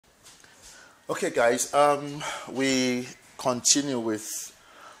Okay, guys, we continue with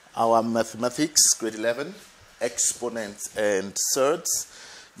our mathematics, grade 11, exponents and surds.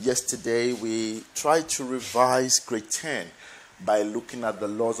 Yesterday, we tried to revise grade 10 by looking at the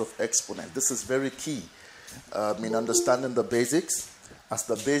laws of exponent. This is very key in understanding the basics, as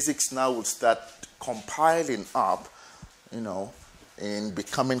the basics now will start compiling up, in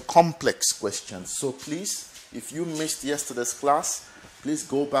becoming complex questions. So please, if you missed yesterday's class, please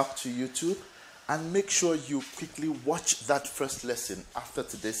go back to YouTube and make sure you quickly watch that first lesson after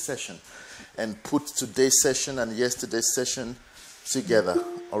today's session and put today's session and yesterday's session together.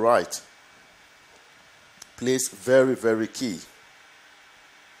 All right. Please, very, very key.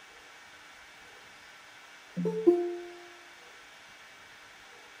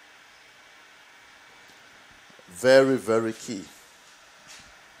 Very, very key.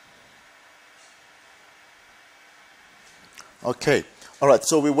 Okay. All right.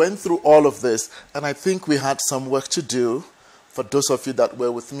 So we went through all of this, and I think we had some work to do for those of you that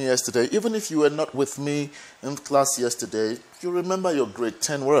were with me yesterday. Even if you were not with me in class yesterday, you remember your grade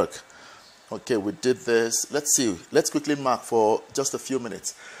 10 work. Okay, we did this. Let's see. Let's quickly mark for just a few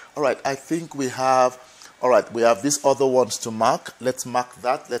minutes. All right. I think we have, we have these other ones to mark. Let's mark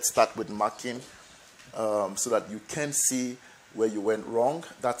that. Let's start with marking so that you can see where you went wrong.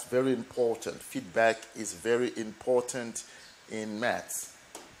 That's very important. Feedback is very important in maths.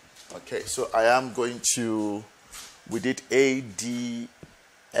 Okay, so I am going to, we did A, D,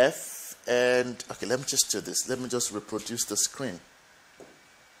 F, and, okay, let me just do this. Let me just reproduce the screen.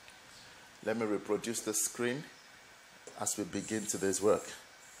 Let me reproduce the screen as we begin today's work.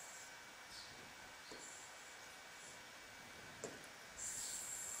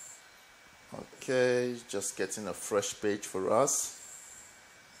 Okay, just getting a fresh page for us.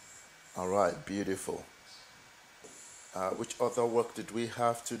 All right, beautiful. Which other work did we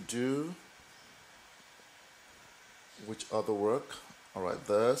have to do? Which other work? All right,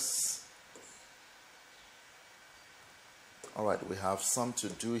 this. All right, we have some to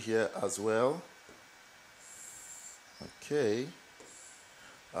do here as well. Okay.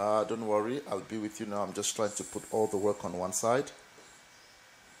 Don't worry, I'll be with you now. I'm just trying to put all the work on one side.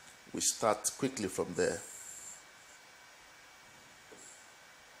 We start quickly from there.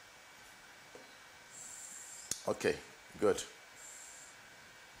 Okay, good.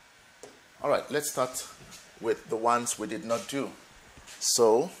 All right, let's start with the ones we did not do.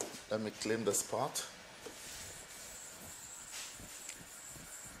 So, let me claim this part.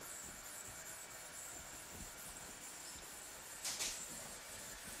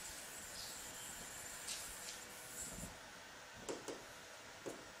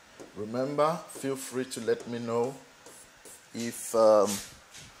 Remember, feel free to let me know if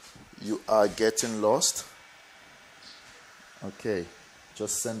you are getting lost. Okay,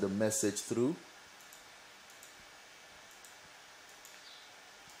 just send a message through.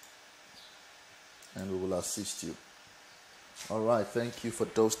 And we will assist you. All right, thank you for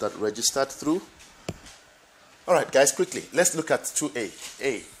those that registered through. All right, guys, quickly, let's look at 2A.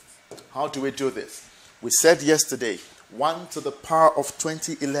 A, how do we do this? We said yesterday, 1 to the power of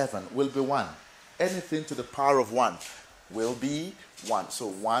 2011 will be 1. Anything to the power of 1 will be 1. So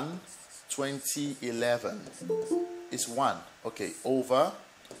 1, 2011 is 1. Okay, over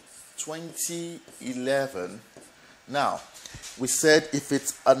 2011. Now, we said if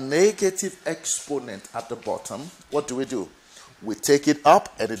it's a negative exponent at the bottom, what do? We take it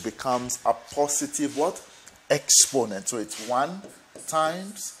up and it becomes a positive what? Exponent. So it's 1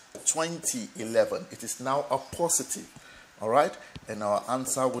 times 2011. It is now a positive. All right? And our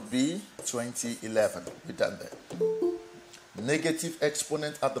answer would be 2011. We're done there. Negative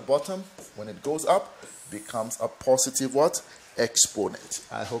exponent at the bottom, when it goes up, becomes a positive what? Exponent.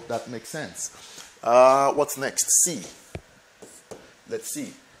 I hope that makes sense. What's next? C. Let's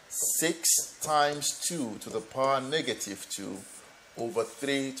see. 6 times 2 to the power negative 2 over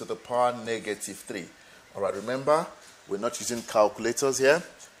 3 to the power negative 3. All right, remember, we're not using calculators here.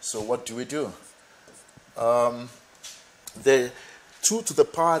 So what do? The 2 to the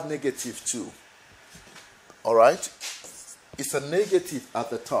power negative 2, all right, it's a negative at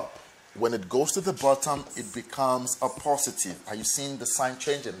the top. When it goes to the bottom, it becomes a positive. Are you seeing the sign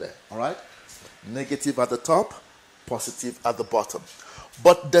changing there? All right, negative at the top, positive at the bottom.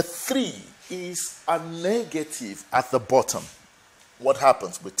 But the 3 is a negative at the bottom. What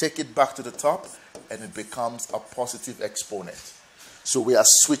happens? We take it back to the top, and it becomes a positive exponent. So we are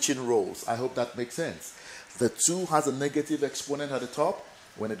switching roles. I hope that makes sense. The 2 has a negative exponent at the top.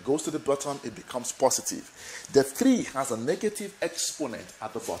 When it goes to the bottom, it becomes positive. The 3 has a negative exponent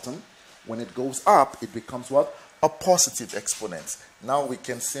at the bottom. When it goes up, it becomes what? A positive exponent. Now we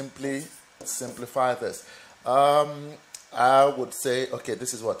can simply simplify this. I would say, okay,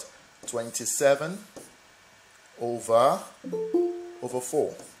 this is what? 27 over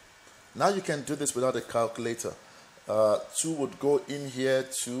 4. Now you can do this without a calculator. 2 would go in here,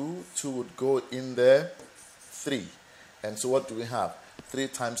 2 would go in there, 3. And so what do we have? 3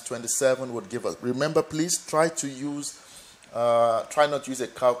 times 27 would give us. Remember, please try not to use a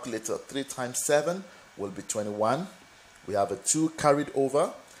calculator. 3 times 7 will be 21. We have a 2 carried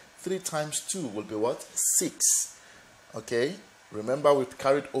over. 3 times 2 will be what? 6. Okay? Remember, we've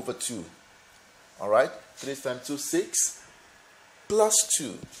carried over 2. All right? 3 times 2, 6. Plus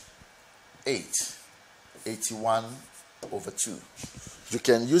 2, 8. 81 over 2. You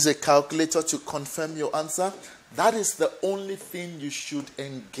can use a calculator to confirm your answer. That is the only thing you should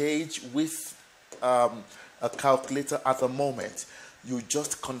engage with a calculator at the moment. You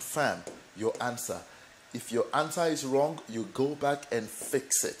just confirm your answer. If your answer is wrong, you go back and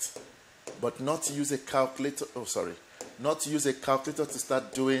fix it. But not use a calculator, not use a calculator to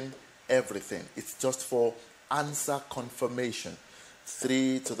start doing everything. It's just for answer confirmation.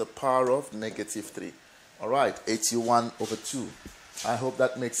 3 to the power of negative 3. All right, 81 over 2. I hope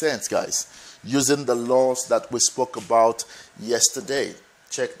that makes sense, guys. Using the laws that we spoke about yesterday.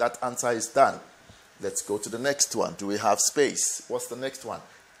 Check that answer is done. Let's go to the next one. Do we have space? What's the next one?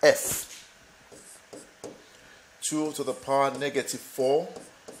 F. 2 to the power negative 4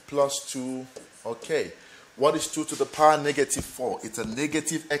 plus 2. Okay. What is 2 to the power negative 4? It's a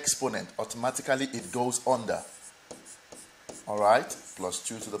negative exponent. Automatically, it goes under. All right. Plus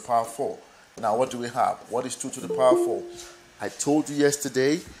 2 to the power 4. Now, what do we have? What is 2 to the power 4? I told you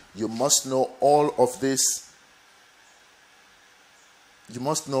yesterday, you must know all of this. You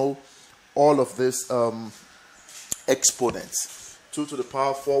must know all of this exponents. 2 to the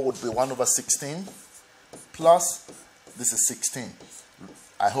power 4 would be 1 over 16 plus, this is 16.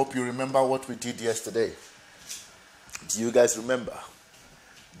 I hope you remember what we did yesterday. Do you guys remember?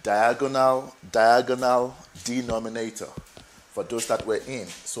 Diagonal denominator. For those that were in.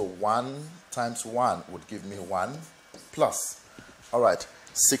 So 1 times 1 would give me 1 plus. All right.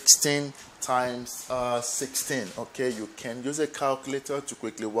 16 times 16. Okay. You can use a calculator to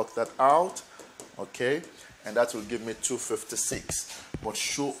quickly work that out. Okay. And that will give me 256. But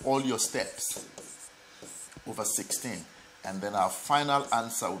show all your steps over 16. And then our final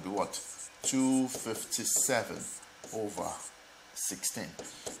answer will be what? 257 over 16.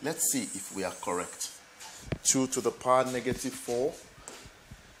 Let's see if we are correct. 2 to the power negative 4.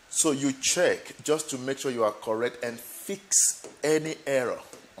 So you check just to make sure you are correct and fix any error.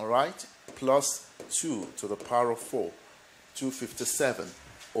 All right? Plus 2 to the power of 4. 257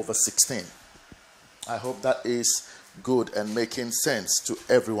 over 16. I hope that is good and making sense to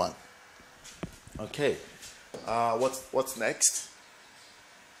everyone. Okay. What's next?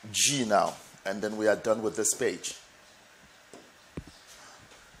 G now. And then we are done with this page.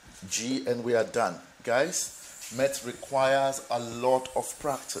 G and we are done. Guys, math requires a lot of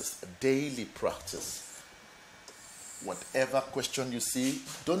practice, daily practice. Whatever question you see,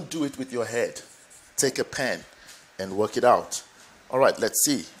 don't do it with your head. Take a pen and work it out. All right, let's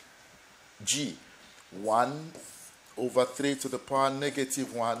see. G, 1 over 3 to the power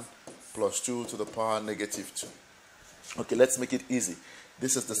negative 1 plus 2 to the power negative 2. Okay, let's make it easy.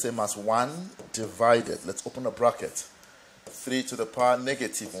 This is the same as 1 divided. Let's open a bracket. 3 to the power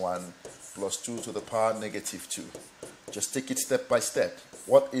negative 1 plus 2 to the power negative 2. Just take it step by step.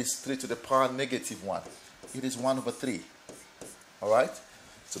 What is 3 to the power negative 1? It is 1 over 3. All right?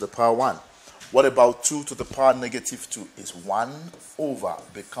 To the power 1. What about 2 to the power negative 2? Is 1 over,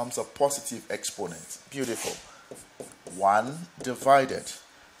 becomes a positive exponent. Beautiful. 1 divided.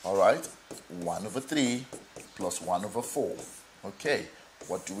 All right? 1 over 3 plus 1 over 4. Okay.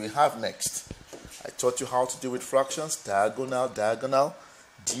 What do we have next? I taught you how to deal with fractions. Diagonal,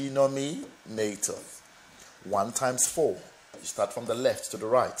 denominator. 1 times 4. You start from the left to the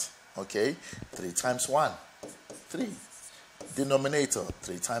right. Okay. 3 times 1. 3. Denominator.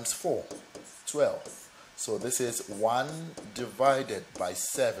 3 times 4. 12. So this is 1 divided by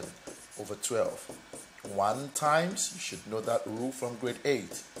 7 over 12. 1 times, you should know that rule from grade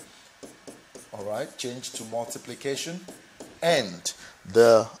 8. All right. Change to multiplication. And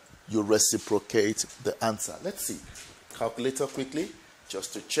you reciprocate the answer. Let's see. Calculator quickly,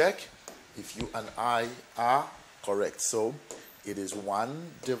 just to check if you and I are correct. So it is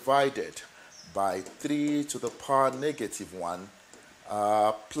 1 divided by 3 to the power negative 1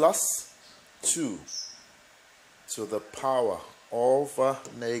 plus 2 to the power of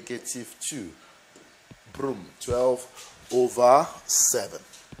negative 2. Boom, 12 over 7.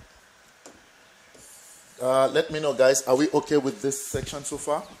 Let me know, guys, are we okay with this section so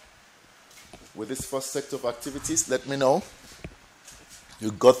far? with this first set of activities? Let me know.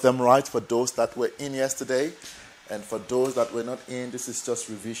 You got them right for those that were in yesterday. And for those that were not in, this is just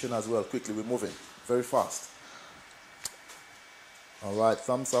revision as well. Quickly, we're moving very fast. All right,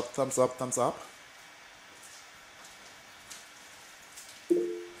 thumbs up, thumbs up, thumbs up.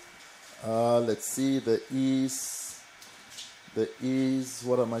 Let's see, there is,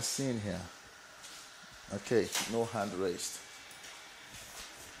 what am I seeing here? Okay, no hand raised.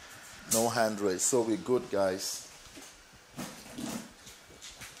 No hand raised, so we're good, guys.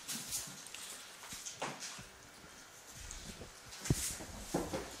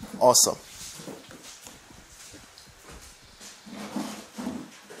 Awesome.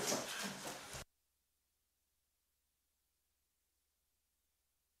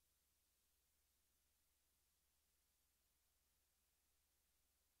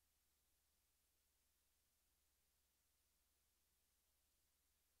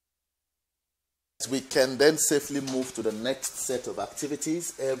 We can then safely move to the next set of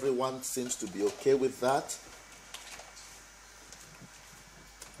activities. Everyone seems to be okay with that.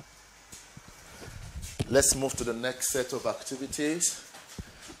 Let's move to the next set of activities.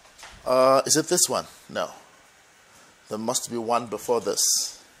 Is it this one? No. There must be one before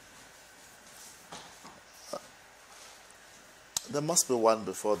this. There must be one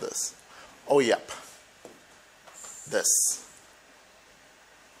before this. Oh, yep. This.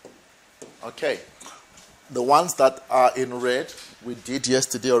 Okay. The ones that are in red, we did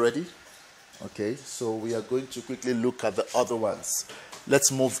yesterday already. Okay, so we are going to quickly look at the other ones.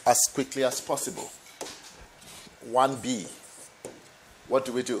 Let's move as quickly as possible. 1b. What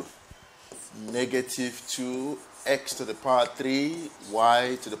do we do? Negative 2x to the power 3,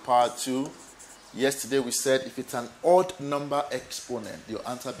 y to the power 2. Yesterday we said if it's an odd number exponent, your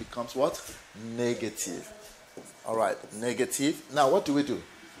answer becomes what? Negative. All right, negative. Now what do?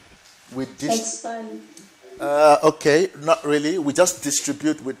 We expand. Okay, not really. We just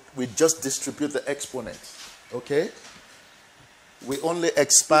distribute. We just distribute the exponent. Okay. We only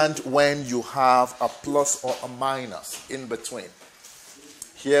expand when you have a plus or a minus in between.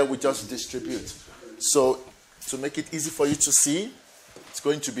 Here we just distribute. So to make it easy for you to see, it's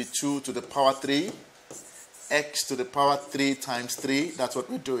going to be 2 to the power 3, x to the power 3 times 3. That's what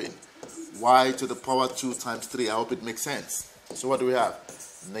we're doing. Y to the power 2 times 3. I hope it makes sense. So what do we have?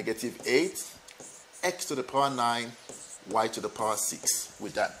 Negative 8, x to the power 9, y to the power 6. We're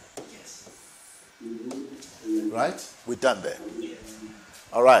done. Yes. Right? We're done there. Yes.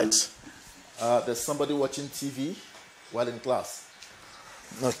 All right. There's somebody watching TV while in class.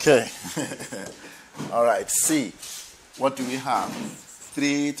 Okay. All right. C. What do we have?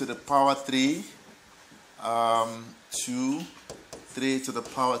 3 to the power 3, 2, 3 to the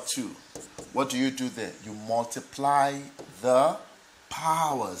power 2. What do you do there? You multiply the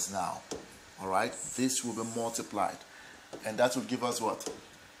powers now. All right, this will be multiplied, and that will give us what?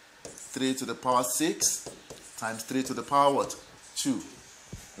 3 to the power 6 times 3 to the power what? 2.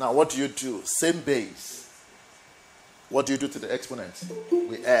 Now what do? Same base. What do you do to the exponent?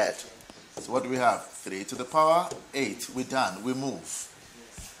 We add. So what do we have? 3 to the power 8. We're done. We move.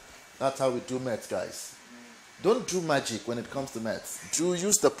 That's how we do maths, guys. Don't do magic when it comes to maths.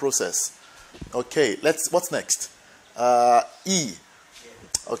 Use the process. Okay, what's next? E.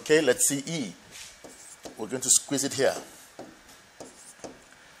 Okay, let's see E. We're going to squeeze it here.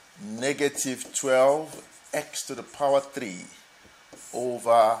 Negative 12x to the power 3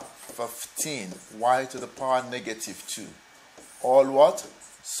 over 15 y to the power negative 2. All what?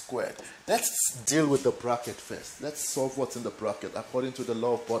 Squared. Let's deal with the bracket first. Let's solve what's in the bracket according to the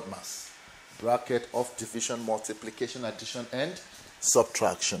law of BODMAS. Bracket of division, multiplication, addition, and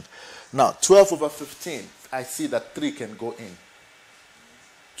subtraction. Now, 12 over 15. I see that 3 can go in.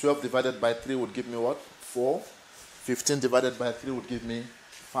 12 divided by 3 would give me what? 4. 15 divided by 3 would give me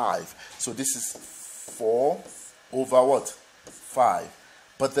 5. So this is 4 over what? 5.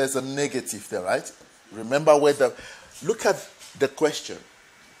 But there's a negative there, right? Remember look at the question.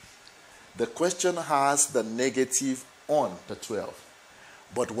 The question has the negative on the 12.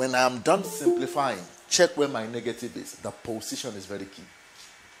 But when I'm done simplifying, check where my negative is. The position is very key.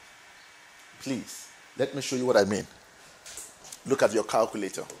 Please, let me show you what I mean. Look at your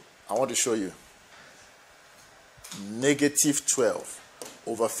calculator. I want to show you. Negative 12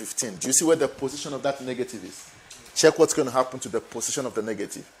 over 15. Do you see where the position of that negative is? Check what's going to happen to the position of the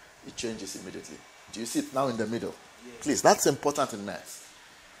negative. It changes immediately. Do you see it now in the middle? Please, that's important in maths.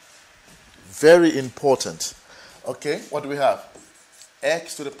 Very important. Okay, what do we have?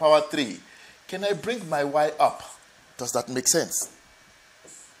 X to the power 3. Can I bring my y up? Does that make sense?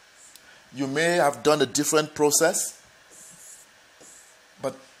 You may have done a different process,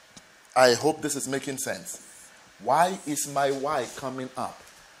 but I hope this is making sense. Why is my y coming up?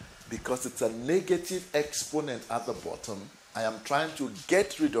 Because it's a negative exponent at the bottom. I am trying to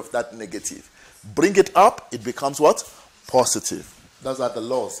get rid of that negative. Bring it up, it becomes what? Positive. Those are the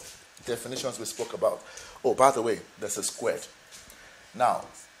laws, definitions we spoke about. Oh, by the way, there's a squared. Now,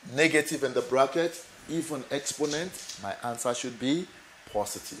 negative in the bracket, even exponent, my answer should be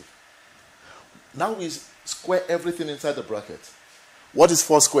positive. Now we square everything inside the bracket. What is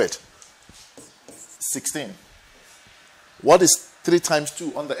 4 squared? 16. What is 3 times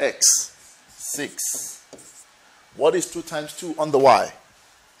 2 on the x? 6. What is 2 times 2 on the y?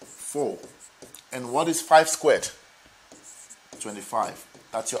 4. And what is 5 squared? 25.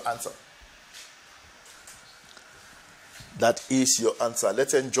 That's your answer. That is your answer.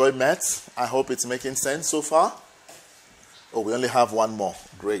 Let's enjoy maths. I hope it's making sense so far. Oh, we only have one more.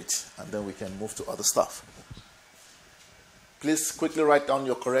 Great. And then we can move to other stuff. Please quickly write down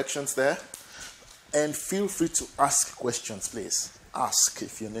your corrections there. And feel free to ask questions, please. Ask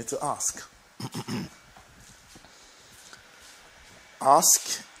if you need to ask.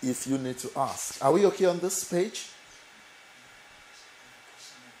 Ask if you need to ask. Are we okay on this page?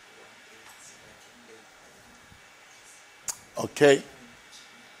 Okay.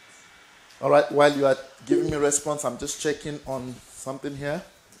 All right, while you are giving me a response, I'm just checking on something here.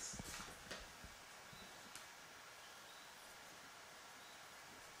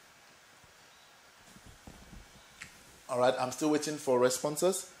 All right, I'm still waiting for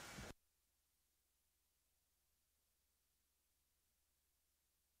responses.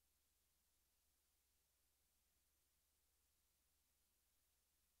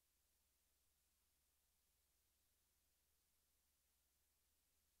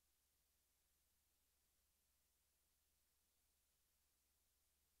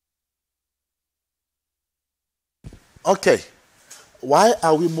 Okay, why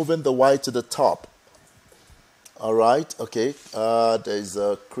are we moving the y to the top? All right, okay, there's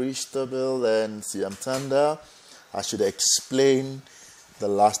Christabel and Siam Tanda. I should explain the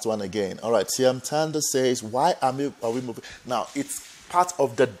last one again. All right, Siam Tanda says, why are we moving? Now, it's part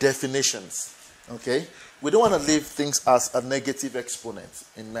of the definitions, okay? We don't want to leave things as a negative exponent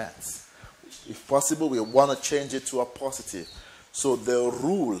in maths. If possible, we want to change it to a positive. So the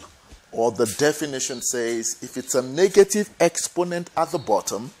rule or the definition says if it's a negative exponent at the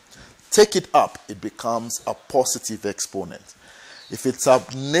bottom, take it up, it becomes a positive exponent. If it's a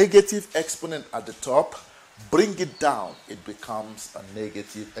negative exponent at the top, bring it down, it becomes a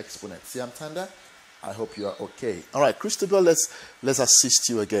negative exponent. See, I'm Tanda? I hope you are okay. All right, Christabel, let's assist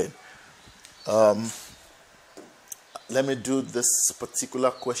you again. Let me do this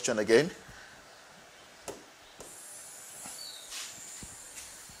particular question again.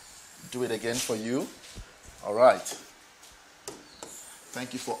 Do it again for you. All right.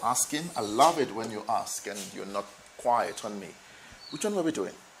 Thank you for asking. I love it when you ask and you're not quiet on me. Which one were we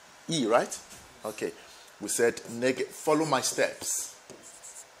doing? E, right? Okay. We said follow my steps.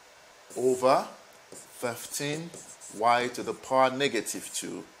 Over 15 y to the power negative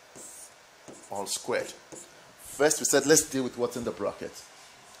 2 all squared. First we said let's deal with what's in the bracket.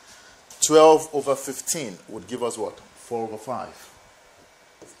 12 over 15 would give us what? 4 over 5.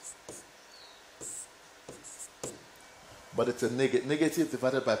 But it's a negative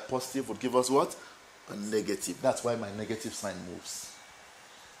divided by positive would give us what? A negative. That's why my negative sign moves.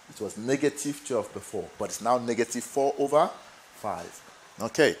 It was negative 12 before, but it's now negative 4 over 5.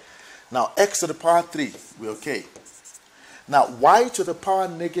 Okay. Now, x to the power 3, we're okay. Now, y to the power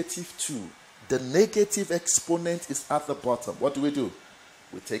negative 2, the negative exponent is at the bottom. What do?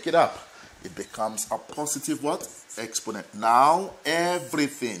 We take it up. It becomes a positive what? Exponent. Now,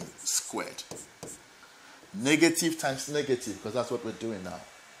 everything squared. Negative times negative, because that's what we're doing now.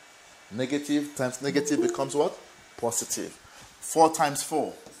 Negative times negative becomes what? Positive. 4 times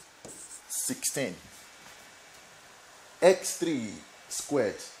 4, 16. x3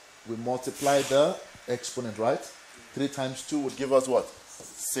 squared. We multiply the exponent, right? 3 times 2 would give us what?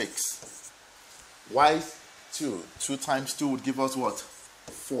 6. y2. 2 times 2 would give us what?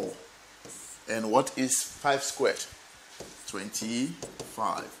 4. And what is 5 squared?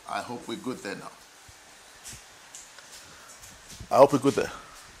 25. I hope we're good there now. I hope we're good there.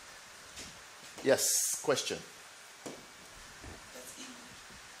 Yes, question.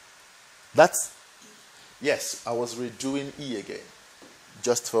 That's, yes, I was redoing E again,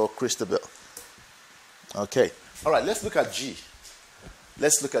 just for Christabel. Okay, all right, let's look at G.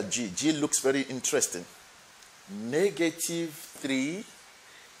 Let's look at G. G looks very interesting. Negative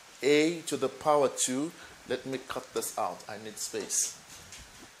 3a to the power 2. Let me cut this out. I need space.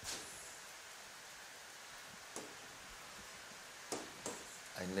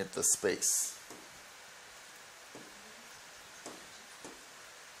 I need the space.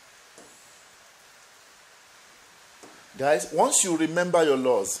 Guys, once you remember your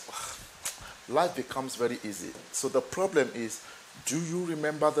laws, life becomes very easy. So the problem is, do you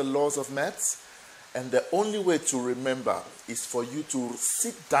remember the laws of maths? And the only way to remember is for you to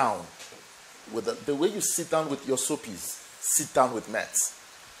sit down with the way you sit down with your soapies, sit down with maths.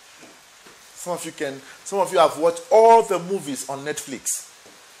 Some of you have watched all the movies on Netflix.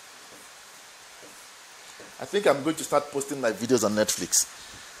 I think I'm going to start posting my videos on Netflix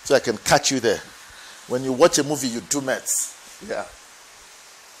so I can catch you there. When you watch a movie, you do maths. Yeah.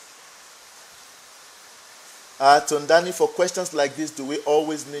 Tondani, for questions like this, do we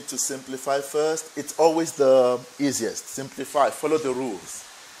always need to simplify first? It's always the easiest. Simplify. Follow the rules.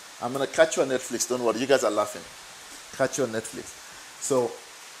 I'm going to catch you on Netflix. Don't worry. You guys are laughing. Catch you on Netflix. So,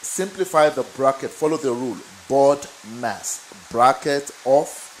 simplify the bracket. Follow the rule. Board mass. Bracket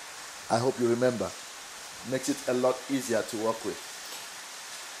off. I hope you remember. Makes it a lot easier to work with.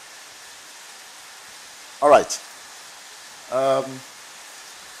 All right.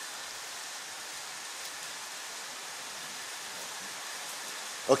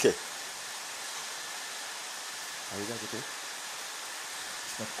 Okay. Are you guys okay?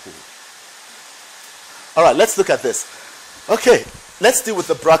 It's not cool. All right, let's look at this. Okay, let's deal with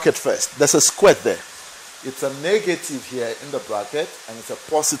the bracket first. There's a square there. It's a negative here in the bracket, and it's a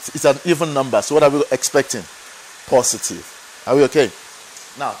positive. It's an even number. So what are we expecting? Positive. Are we okay?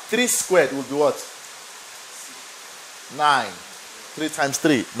 Now, 3 squared will be what? 9. 3 times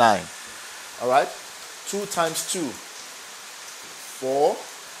 3, 9. All right? 2 times 2, 4.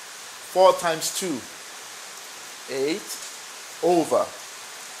 4 times 2, 8, over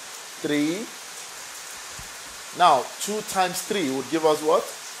 3. Now, 2 times 3 would give us what?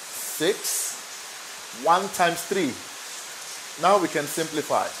 6. 1 times 3. Now we can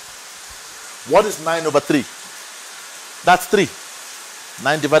simplify. What is 9 over 3? That's 3.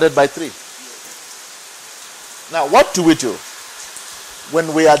 9 divided by 3. Now, what do?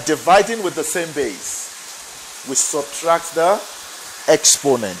 When we are dividing with the same base, we subtract the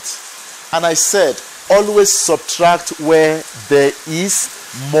exponent. And I said, always subtract where there is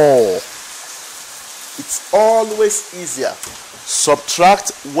more. It's always easier.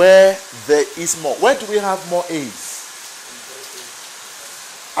 Subtract where there is more. Where do we have more A's?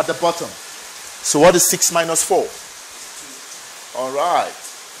 At the bottom. So what is 6 minus 4? All right.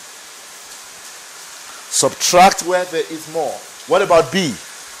 Subtract where there is more. What about B?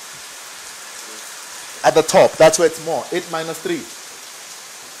 At the top. That's where it's more. 8 minus 3.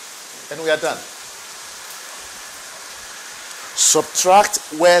 And we are done. Subtract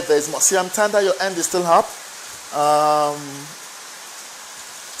where there is more. See, I'm Tanda, your end is still up.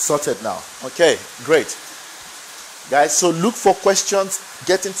 Sorted now. Okay, great. Guys, so look for questions.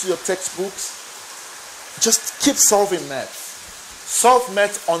 Get into your textbooks. Just keep solving maths. Solve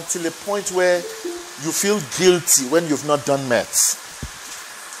maths until a point where you feel guilty when you've not done maths.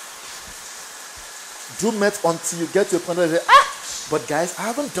 Do maths until you get to a point where you say, but guys, I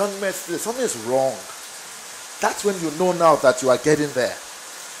haven't done maths today. Something is wrong. That's when you know now that you are getting there.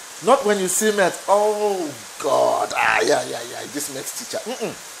 Not when you see maths, oh God, this maths teacher.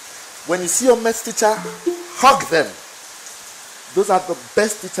 When you see your maths teacher, hug them. Those are the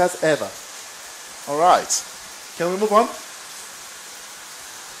best teachers ever. All right. Can we move on?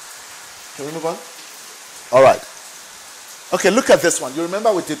 Can we move on? All right. Okay, look at this one. You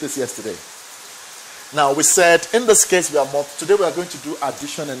remember we did this yesterday. Now, we said, in this case, today we are going to do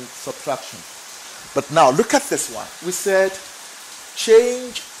addition and subtraction. But now, look at this one. We said,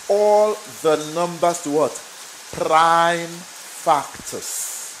 change all the numbers to what? Prime factors.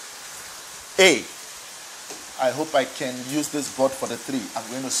 A. I hope I can use this board for the 3. I'm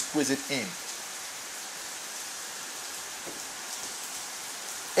going to squeeze it in.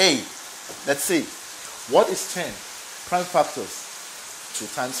 A. Let's see. What is 10? Prime factors. 2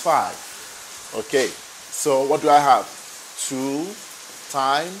 times 5. Okay, so what do I have? 2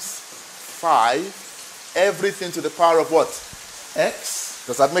 times 5. Everything to the power of what? X.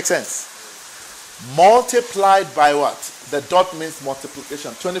 Does that make sense? Multiplied by what? The dot means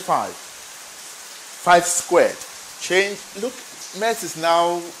multiplication. 25. 5 squared. Change. Look, math is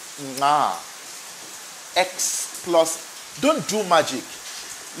now X plus. Don't do magic.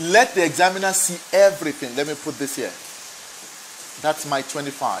 Let the examiner see everything. Let me put this here. That's my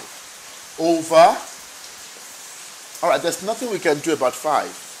 25. Over. All right, there's nothing we can do about 5.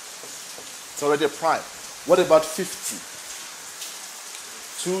 It's already a prime. What about 50?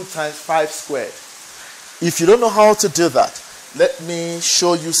 2 times 5 squared. If you don't know how to do that, let me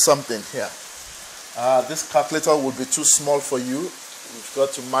show you something here. This calculator will be too small for you. We'll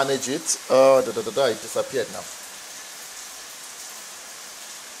got to manage it. It disappeared now.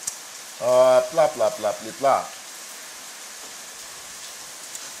 Blah, blah, blah, blah, blah.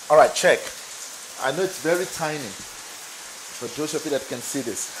 All right, check. I know it's very tiny for those of you that can see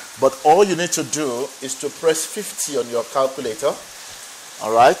this. But all you need to do is to press 50 on your calculator.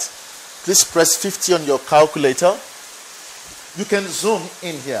 All right. Please press 50 on your calculator. You can zoom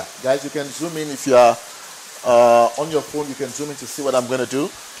in here. Guys, you can zoom in if you are on your phone. You can zoom in to see what I'm going to do.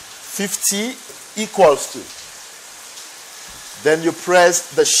 50 equals to. Then you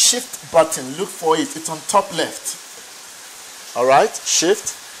press the shift button. Look for it. It's on top left. All right.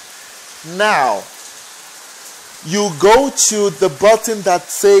 Shift. Now, you go to the button that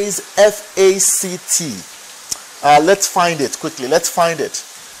says FACT. Let's find it quickly. Let's find it.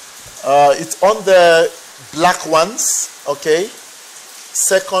 It's on the black ones, okay?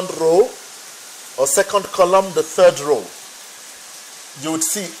 Second row or second column, the third row. You would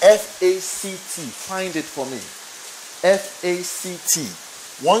see FACT. Find it for me. FACT.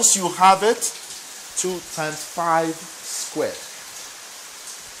 Once you have it, 2 times 5 squared.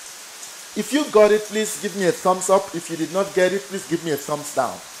 If you got it, please give me a thumbs up. If you did not get it, please give me a thumbs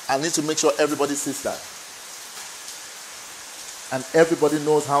down. I need to make sure everybody sees that. And everybody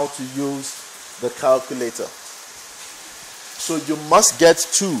knows how to use the calculator. So you must get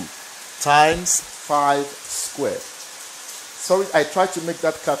 2 times 5 squared. Sorry, I tried to make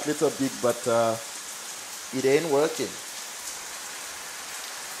that calculator big, but it ain't working.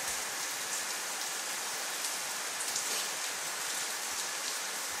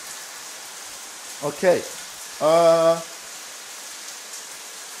 Okay.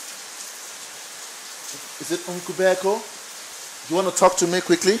 Is it Unkubeko? Do you want to talk to me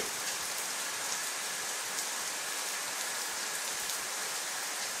quickly?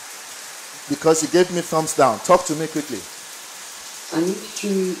 Because you gave me thumbs down. Talk to me quickly. I need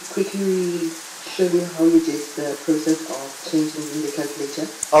to quickly show you how you did the process of changing in the calculator.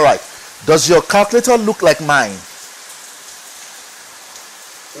 All right. Does your calculator look like mine?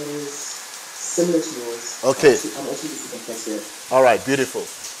 It is similar to yours. Okay. I'm also using the calculator. All right. Beautiful.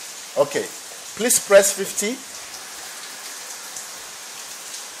 Okay. Please press 50.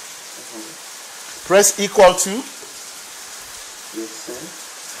 Press equal to. Yes, sir.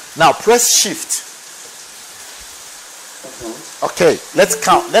 Now press shift. Okay, let's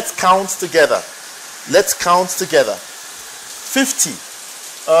count. Let's count together. Let's count together. 50.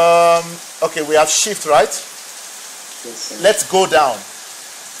 Okay, we have shift, right? Yes, sir. Let's go down.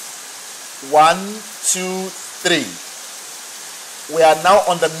 1, 2, 3. We are now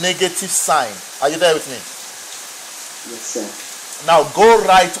on the negative sign. Are you there with me? Yes, sir. Now go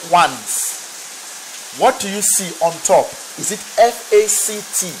right once. What do you see on top? Is it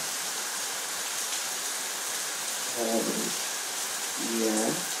FACT?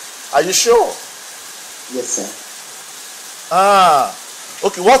 Yeah. Are you sure? Yes, sir.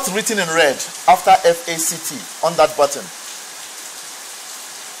 Okay, what's written in red after FACT on that button?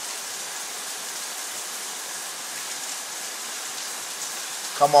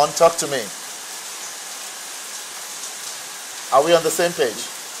 Come on, talk to me. Are we on the same page?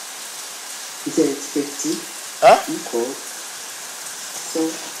 You said it's 50 equal. So.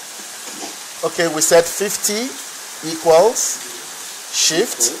 Okay, we said 50 equals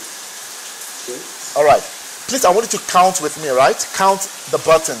shift. All right. Please, I want you to count with me, right? Count the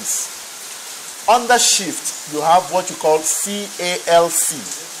buttons. Under shift, you have what you call CALC,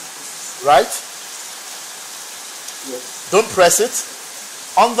 right? Yes. Don't press it.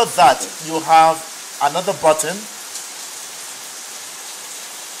 Under that, you have another button.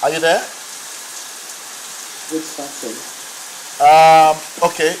 Are you there? Which button?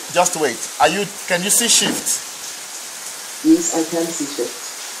 Okay, just wait. Can you see shift? Yes, I can see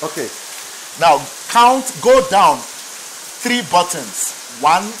shift. Okay. Now go down 3 buttons.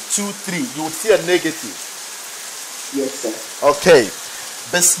 1, 2, 3. You would see a negative. Yes, sir. Okay.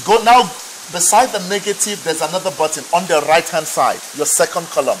 Go now beside the negative, there's another button on the right hand side, your second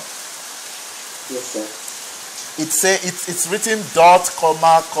column. Yes, sir. It's written dot,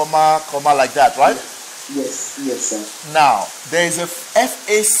 comma, comma, comma like that, right? Yes, yes, sir. Now, there is a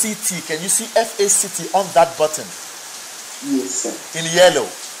FACT. Can you see FACT on that button? Yes, sir. In yellow.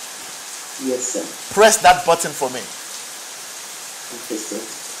 Yes, sir. Press that button for me. Okay, sir.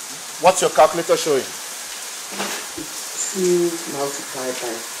 What's your calculator showing? 2 multiplied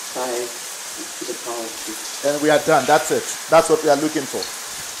by 5 to the power of 2. And we are done. That's it. That's what we are looking for.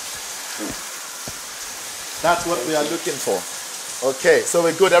 That's what we are looking for. Okay, so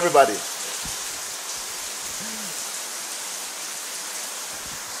we're good, everybody.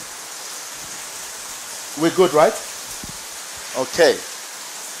 We're good, right? Okay.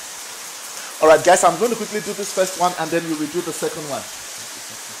 All right, guys, I'm going to quickly do this first one, and then we will do the second one.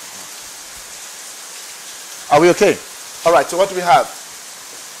 Are we okay? All right, so what do we have?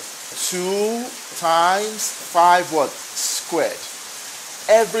 2 times 5 what? Squared.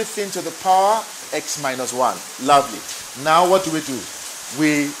 Everything to the power x minus 1. Lovely. Now what do?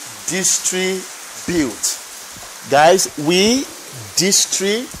 We distribute. Guys, we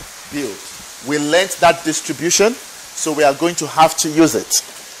distribute. We learned that distribution, so we are going to have to use it.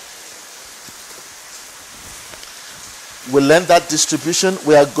 We learned that distribution.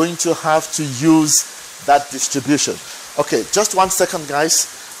 We are going to have to use that distribution. Okay, just 1 second, guys.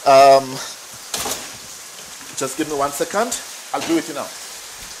 Just give me 1 second. I'll do it now.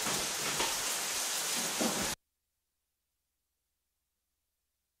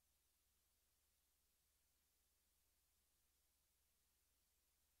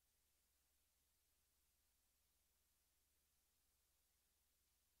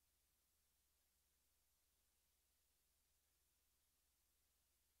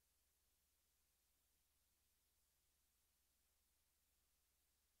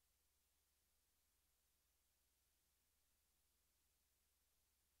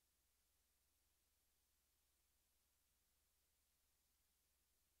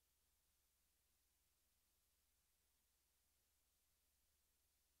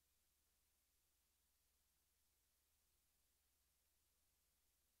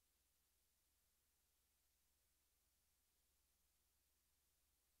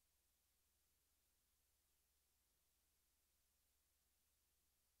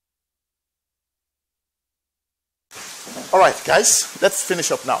 All right, guys, let's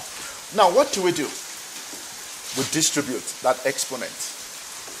finish up now. Now, what do? We distribute that exponent.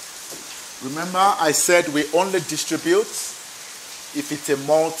 Remember, I said we only distribute if it's a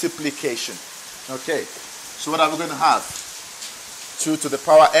multiplication. Okay, so what are we going to have? 2 to the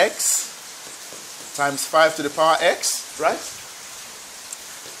power x times 5 to the power x, right?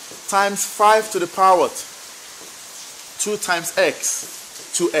 Times 5 to the power what? 2 times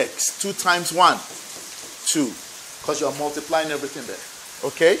x, 2x. 2 times 1, 2. Because you are multiplying everything there.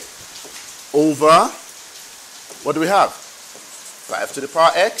 Okay? Over, what do we have? 5 to the power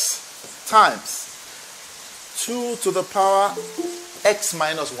x times 2 to the power x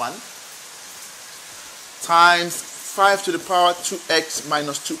minus 1 times 5 to the power 2x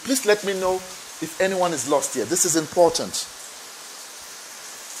minus 2. Please let me know if anyone is lost here. This is important.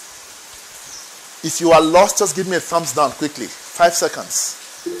 If you are lost, just give me a thumbs down quickly. 5 seconds.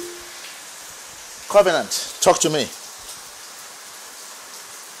 Covenant, talk to me.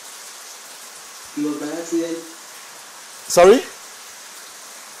 You were by accident. Sorry?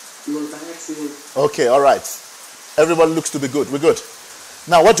 You were by accident. Okay, all right. Everybody looks to be good. We're good.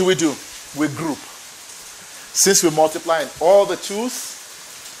 Now, what do? We group. Since we're multiplying all the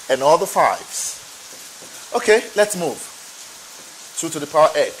 2's and all the 5's. Okay, let's move. 2 to the power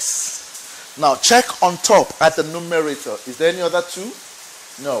x. Now, check on top at the numerator. Is there any other 2?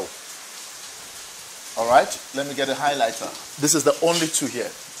 No. All right, let me get a highlighter. This is the only 2 here.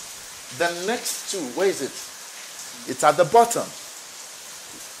 The next 2, where is it? It's at the bottom.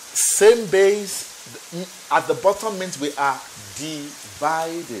 Same base. At the bottom means we are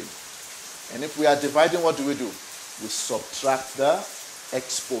dividing. And if we are dividing, what do? We subtract the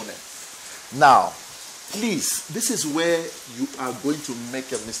exponent. Now, please, this is where you are going to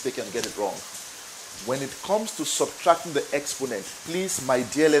make a mistake and get it wrong. When it comes to subtracting the exponent, please, my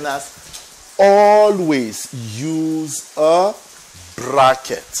dear learners, always use a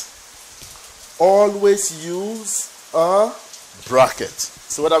bracket. Always use a bracket.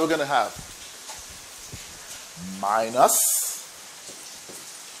 So what are we going to have? Minus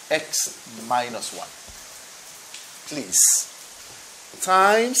x minus 1. Please.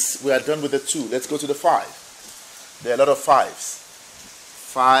 Times, we are done with the 2. Let's go to the 5. There are a lot of 5's.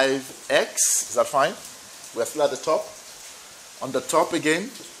 5x, is that fine? We are still at the top. On the top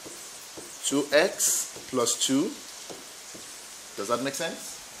again, 2x plus 2. Does that make sense?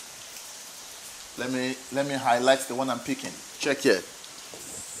 Let me highlight the one I'm picking. Check here.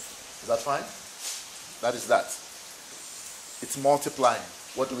 Is that fine? That is that. It's multiplying.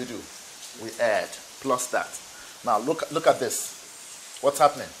 What do? We add plus that. Now look at this. What's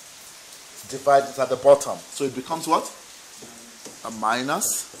happening? It's divided at the bottom. So it becomes what? A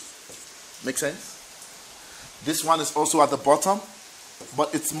minus. Make sense? This one is also at the bottom,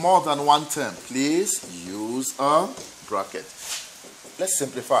 but it's more than one term. Please use a bracket. Let's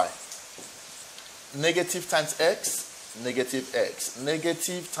simplify. Negative times x, negative x.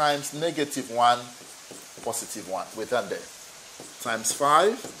 Negative times negative 1, positive 1. We're done there. Times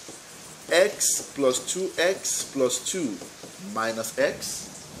 5, x plus 2x plus 2 minus x.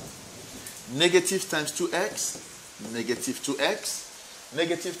 Negative times 2x, negative 2x.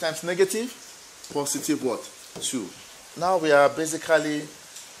 Negative times negative, positive what? 2. Now we are basically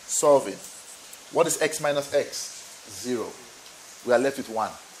solving. What is x minus x? 0. We are left with 1.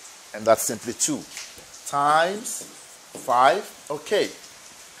 And that's simply 2. Times 5. Okay.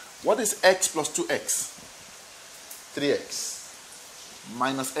 What is x plus 2x? 3x.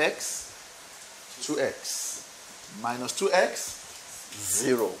 Minus x, 2x. Minus 2x,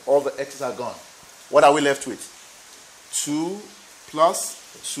 0. All the x's are gone. What are we left with? 2 plus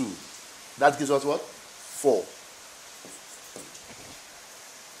 2. That gives us what? 4.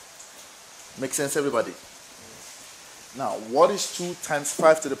 Make sense, everybody? Now, what is 2 times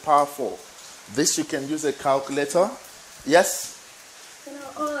 5 to the power 4? This you can use a calculator. Yes? Can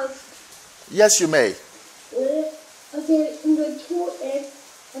I ask? Yes, you may. Okay, in the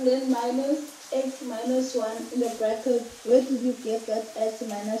 2x and then minus x minus 1 in the bracket, where did you get that x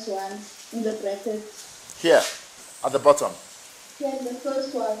minus 1 in the bracket? Here, at the bottom. Here, the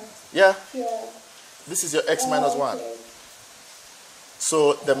first one. Yeah? Here. This is your x minus 1. Okay.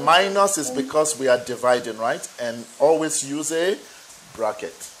 So the minus is because we are dividing, right? And always use a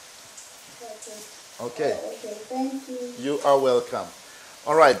bracket. Okay. Okay, thank you. You are welcome.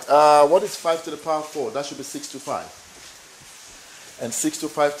 All right. What is 5 to the power 4? That should be 6 to 5. And 6 to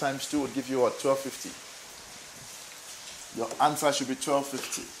 5 times 2 would give you what? 1250. Your answer should be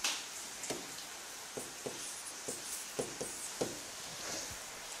 1250.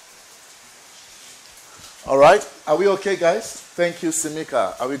 All right. Are we okay, guys? Thank you,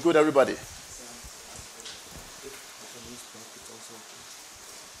 Simika. Are we good, everybody?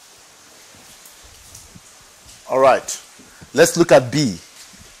 All right. Let's look at B.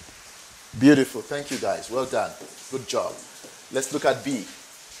 Beautiful. Thank you, guys. Well done. Good job. Let's look at B.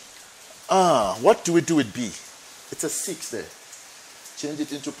 What do we do with B? It's a 6 there. Change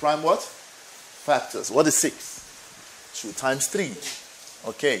it into prime what? Factors. What is 6? 2 times 3.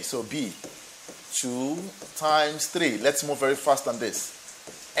 Okay, so B. 2 times 3. Let's move very fast on this.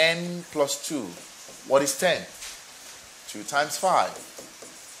 N plus 2. What is 10? 2 times 5.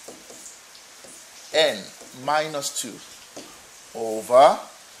 N minus 2 over,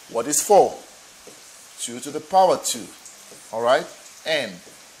 what is 4? 2 to the power 2. All right? N.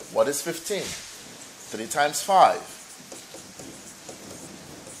 What is 15? 3 times 5.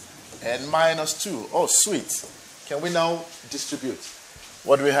 N minus 2. Oh, sweet. Can we now distribute?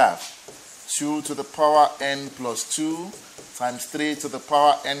 What do we have? 2 to the power n plus 2 times 3 to the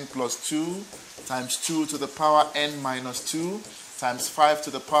power n plus 2 times 2 to the power n minus 2 times 5 to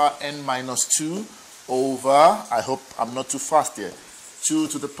the power n minus 2 over, I hope I'm not too fast here, 2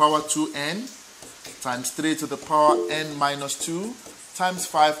 to the power 2n times 3 to the power n minus 2 times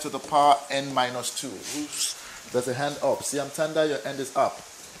 5 to the power n minus 2. Oops, there's a hand up. See, Amtanda, your hand is up.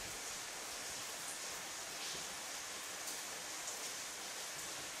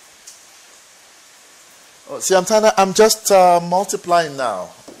 Oh, see, I'm just multiplying now.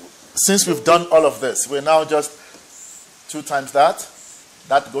 Since we've done all of this, we're now just 2 times that.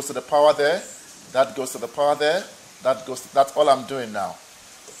 That goes to the power there. That goes to the power there. That's all I'm doing now.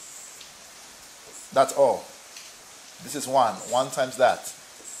 That's all. This is 1. 1 times that.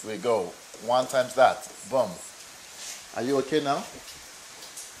 We go. 1 times that. Boom. Are you okay now?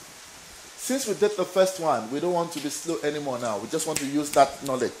 Since we did the first one, we don't want to be slow anymore now. We just want to use that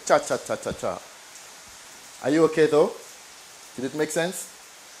knowledge. Cha, cha, cha, cha, cha. Are you okay though? Did it make sense?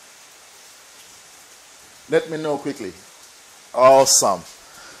 Let me know quickly. Awesome.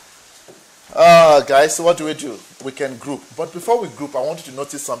 Guys, so what do? We can group. But before we group, I want you to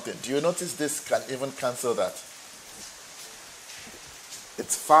notice something. Do you notice this can even cancel that?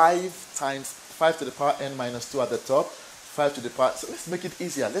 It's 5 times 5 to the power n minus 2 at the top. 5 to the power. So let's make it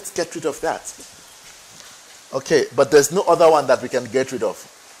easier. Let's get rid of that. Okay, but there's no other one that we can get rid of,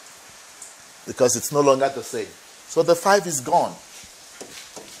 because it's no longer the same. So the 5 is gone.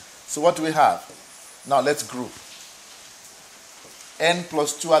 So what do we have? Now let's group. N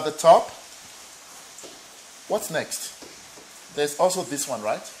plus 2 at the top. What's next? There's also this one,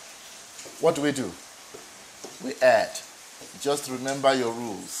 right? What do? We add. Just remember your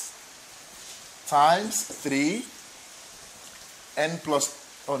rules. Times 3. N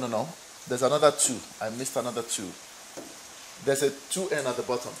plus, oh no. There's another 2. I missed another 2. There's a 2n at the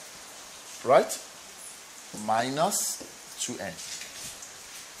bottom. Right? Minus 2n.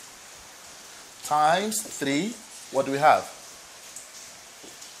 Times 3. What do we have?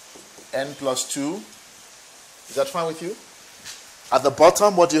 N plus 2. Is that fine with you? At the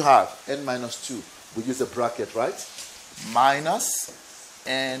bottom, what do you have? N minus 2. We use a bracket, right? Minus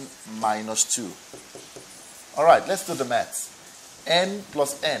n minus 2. All right, let's do the maths. N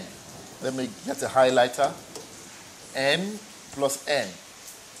plus n. Let me get a highlighter. N plus n,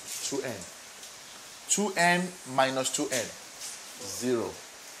 2n. 2n minus 2n, 0.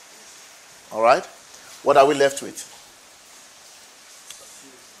 All right? What are we left with?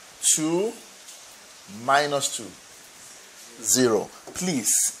 2 minus 2, 0.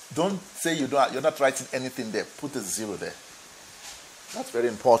 Please, don't say you're not writing anything there. Put a 0 there. That's very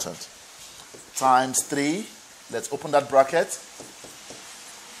important. Times 3. Let's open that bracket.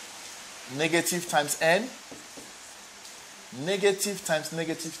 Negative times n. Negative times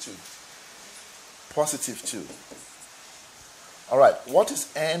negative 2. Positive 2. All right. What is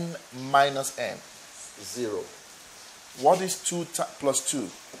n minus n? 0. What is 2 plus 2?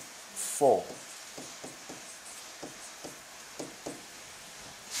 4.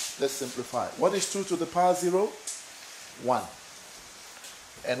 Let's simplify. What is 2 to the power 0? 1.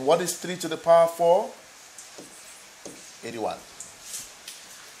 And what is 3 to the power 4? 81.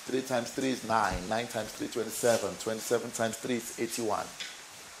 3 times 3 is 9. 9 times 3 is 27. 27 times 3 is 81.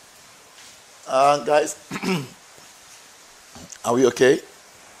 Guys, are we okay?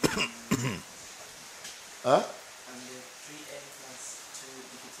 Huh? Under 3n plus 2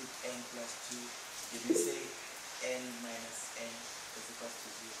 negative n plus 2, did we say n minus n is equal to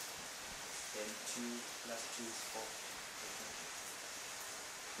 0? Then 2 plus 2 is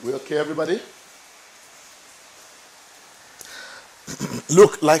 4. We okay, everybody?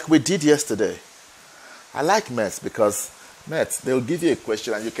 Look, like we did yesterday. I like maths because maths, they'll give you a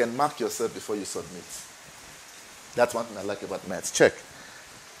question and you can mark yourself before you submit. That's one thing I like about maths. Check.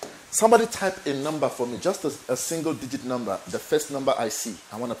 Somebody type a number for me, just a single digit number, the first number I see.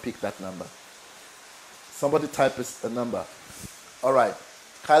 I want to pick that number. Somebody type a number. All right.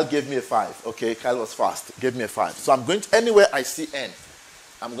 Kyle gave me a 5. Okay, Kyle was fast. Gave me a 5. So I'm going to, anywhere I see n,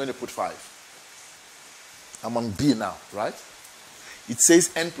 I'm going to put 5. I'm on B now, right? It says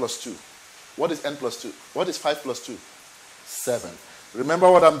n plus 2. What is n plus 2? What is 5 plus 2? 7.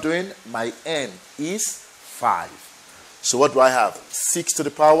 Remember what I'm doing? My n is 5. So what do I have? 6 to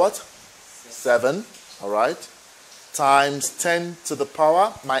the power what? 7. All right. Times 10 to the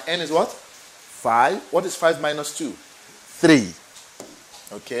power. My n is what? 5. What is 5 minus 2? 3.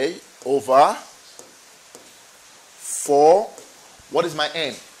 Okay. Over 4. What is my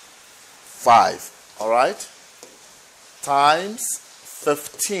n? 5. All right. Times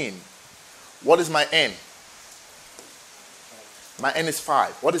 15. What is my n? My n is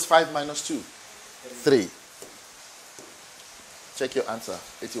 5. What is 5 minus 2? 3. Check your answer.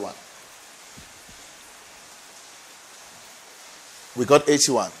 81. We got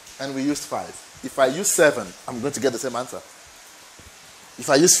 81 and we used 5. If I use 7, I'm going to get the same answer. If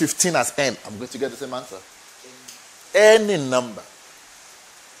I use 15 as n, I'm going to get the same answer. Any number.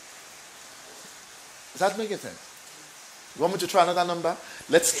 Is that making sense? You want me to try another number?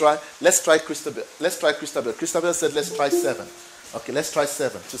 Let's try Christabel. Let's try Christabel. Christabel said let's try 7. Okay, let's try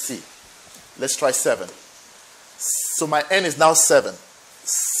 7 to see. Let's try 7. So my n is now 7.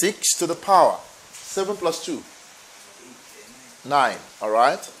 6 to the power. 7 plus 2. 9. All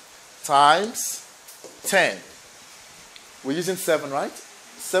right. Times 10. We're using 7, right?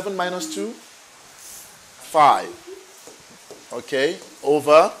 7 minus 2. 5. Okay.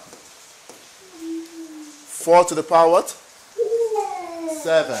 Over 4 to the power what?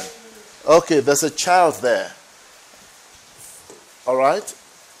 7. Okay, there's a child there. All right.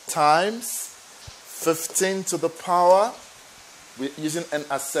 Times 15 to the power. We're using n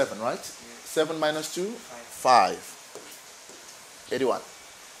as 7, right? 7 minus 2? 5. 81.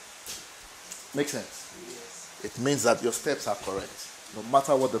 Makes sense? It means that your steps are correct. No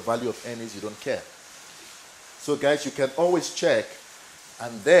matter what the value of n is, you don't care. So guys, you can always check,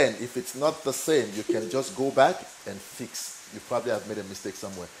 and then if it's not the same, you can just go back and fix. You probably have made a mistake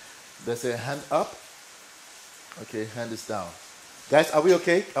somewhere. There's a hand up. Okay, hand is down. Guys, are we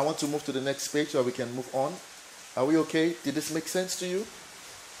okay? I want to move to the next page so we can move on. Are we okay? Did this make sense to you?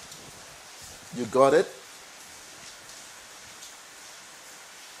 You got it?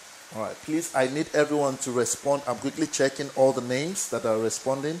 All right, please, I need everyone to respond. I'm quickly checking all the names that are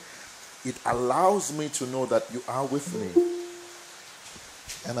responding. It allows me to know that you are with me.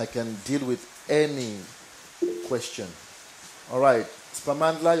 And I can deal with any question. All right,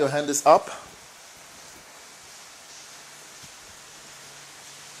 Spamandla, your hand is up.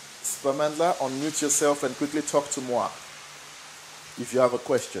 Spamandla, unmute yourself and quickly talk to Moa if you have a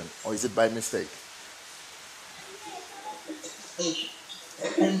question, or is it by mistake?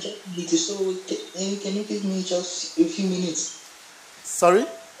 And so, can you give me just a few minutes? Sorry?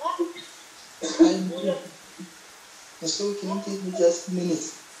 So, can you give me just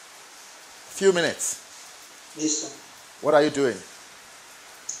minutes? Few minutes. Yes, sir. What are you doing?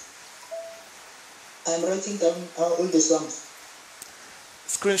 I'm writing down all the sums.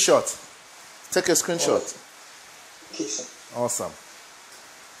 Screenshot. Take a screenshot. Okay, sir. Awesome.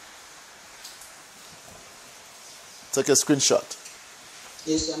 Take a screenshot.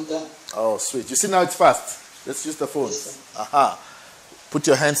 Yes, I'm done. Oh, sweet. You see now it's fast. Let's use the phone. Yes, sir. Aha. Put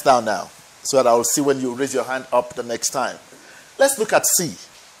your hands down now so that I will see when you raise your hand up the next time. Let's look at C.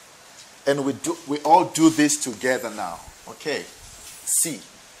 And we all do this together now. Okay. C.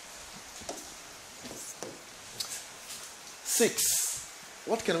 6.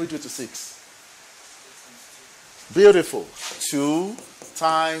 What can we do to 6? Beautiful. 2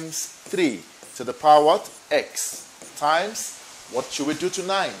 times 3 to the power what? X. Times, what should we do to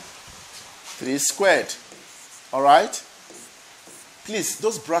 9? 3 squared. All right? Please,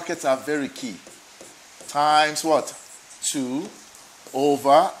 those brackets are very key. Times what? 2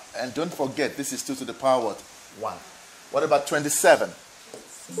 over, and don't forget, this is 2 to the power what? 1. What about 27?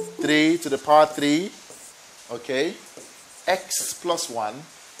 3 to the power 3. Okay. X plus 1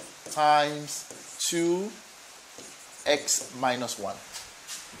 times 2x minus 1.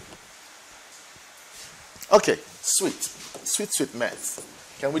 Okay, sweet. Sweet maths.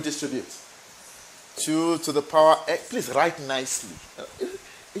 Can we distribute? 2 to the power x. Please write nicely.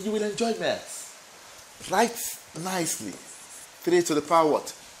 You will enjoy maths. Write nicely. 3 to the power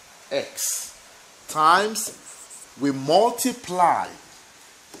what? X. Times, we multiply.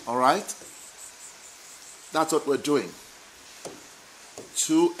 All right? That's what we're doing.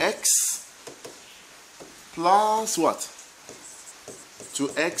 2x plus what?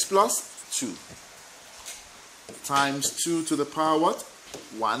 2x plus 2 times 2 to the power what?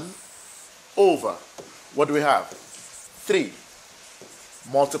 1 over, what do we have? 3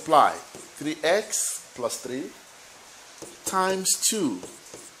 multiply 3x plus 3 times 2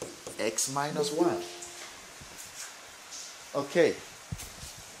 x minus 1. Okay,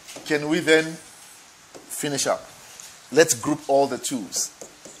 can we then finish up? Let's group all the 2's.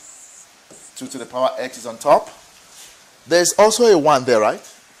 2 to the power x is on top. There's also a 1 there, right?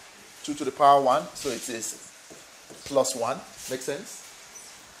 2 to the power 1, so it is plus 1. Make sense?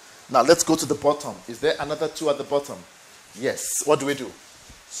 Now let's go to the bottom. Is there another 2 at the bottom? Yes. What do we do?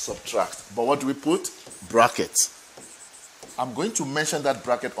 Subtract. But what do we put? Bracket. I'm going to mention that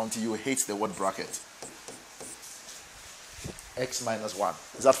bracket until you hate the word bracket. X minus 1.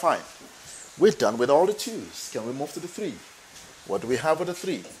 Is that fine? We're done with all the 2's. Can we move to the 3? What do we have with the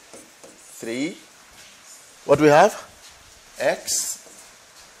 3? 3. What do we have? X.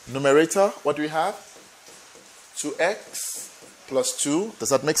 Numerator. What do we have? 2x plus 2. Does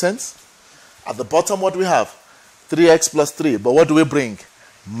that make sense? At the bottom, what do we have? 3x plus 3. But what do we bring?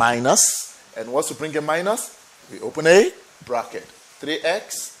 Minus. And what's to bring a minus? We open a bracket.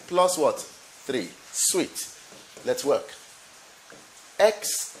 3x plus what? 3. Sweet. Let's work.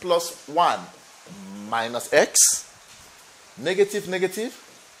 X plus 1 minus x. Negative, negative.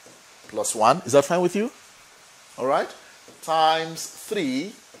 Plus 1. Is that fine with you? All right. Times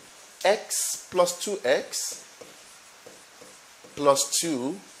 3. X plus 2x. Plus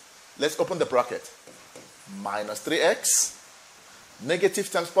 2. Let's open the bracket. Minus 3x. Negative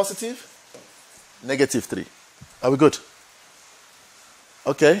times positive. Negative 3. Are we good?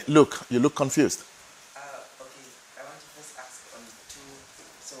 Okay, look. You look confused. Okay, I want to first ask on 2.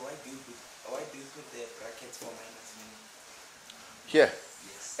 So why do you put the brackets for minus meaning? Here.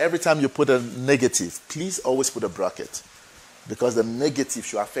 Yes. Every time you put a negative, please always put a bracket. Because the negative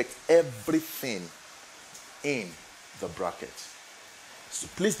should affect everything in the bracket. So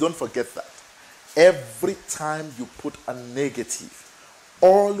please don't forget that. Every time you put a negative,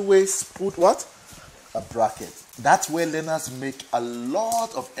 always put what? A bracket. That's where learners make a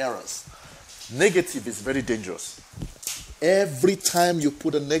lot of errors. Negative is very dangerous. Every time you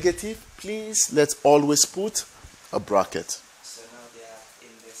put a negative, please let's always put a bracket. So now they are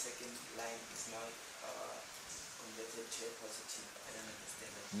in the second line is now converted to a positive. I don't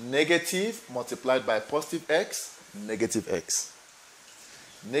understand that. Negative multiplied by positive x, negative x.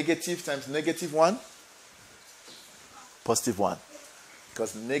 Negative times negative 1, positive 1.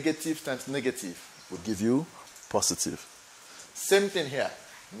 Because negative times negative would give you positive. Same thing here.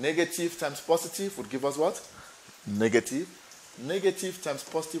 Negative times positive would give us what? Negative. Negative times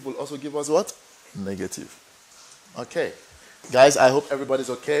positive will also give us what? Negative. Okay. Guys, I hope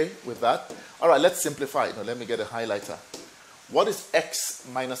everybody's okay with that. All right, let's simplify. Now, let me get a highlighter. What is x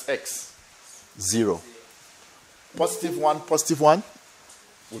minus x? 0. Positive 1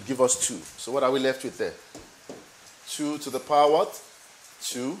 will give us 2. So what are we left with there? 2 to the power what?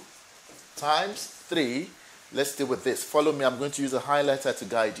 2 times 3. Let's deal with this. Follow me. I'm going to use a highlighter to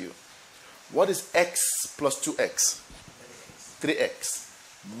guide you. What is x plus 2x? 3x.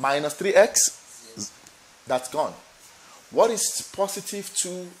 Minus 3x? That's gone. What is positive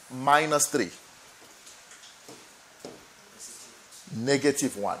 2 minus 3?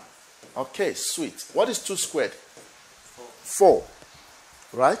 Negative 1. Okay, sweet. What is 2 squared? 4.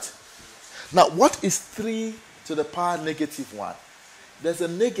 Right? Now, what is 3 to the power negative 1? There's a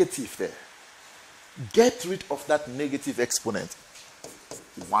negative there. Get rid of that negative exponent.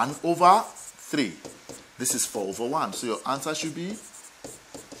 1 over 3. This is 4 over 1. So your answer should be...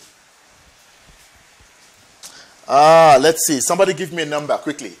 let's see. Somebody give me a number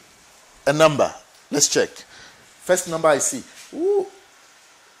quickly. A number. Let's check. First number I see. Ooh.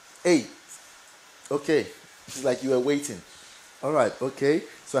 8. Okay. It's like you were waiting. All right. Okay.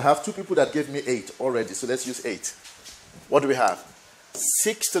 So I have 2 people that gave me 8 already. So let's use 8. What do we have?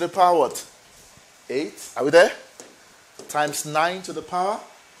 6 to the power what? 8. Are we there? Times 9 to the power.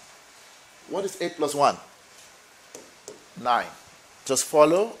 What is 8 plus 1? 9. Just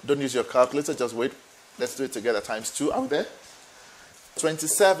follow. Don't use your calculator. Just wait. Let's do it together. Times 2. Are we there?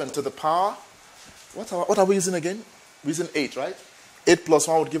 27 to the power. What are we using again? We're using 8, right? 8 plus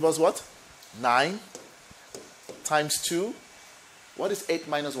 1 would give us what? 9. Times 2. What is 8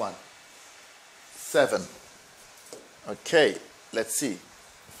 minus 1? 7. Okay. Let's see.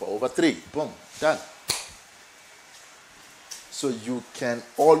 4 over 3. Boom. Done. So you can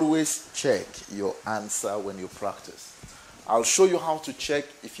always check your answer when you practice. I'll show you how to check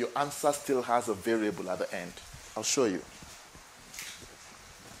if your answer still has a variable at the end. I'll show you.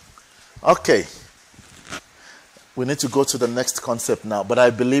 Okay. We need to go to the next concept now, but I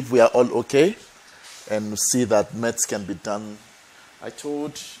believe we are all okay and see that maths can be done. I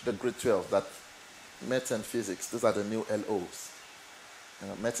told the grade 12 that maths and physics, these are the new LOs.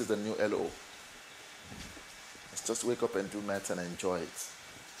 Maths is the new LO. Let's just wake up and do maths and enjoy it.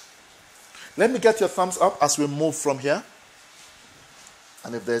 Let me get your thumbs up as we move from here.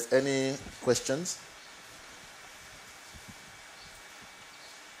 And if there's any questions,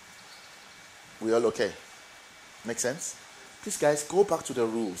 we all okay? Make sense? Please, guys, go back to the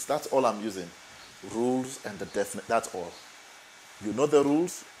rules. That's all I'm using. Rules and the definite. That's all. You know the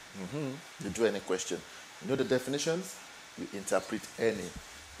rules. You do any question. You know the definitions. You interpret any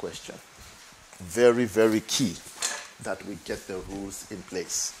question. Very, very key that we get the rules in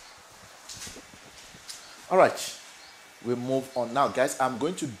place. All right. We move on. Now, guys, I'm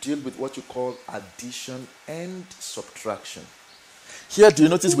going to deal with what you call addition and subtraction. Here, do you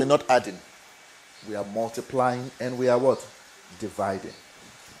notice we're not adding? We are multiplying and we are what? Dividing.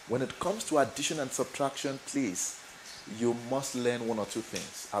 When it comes to addition and subtraction, please, you must learn 1 or 2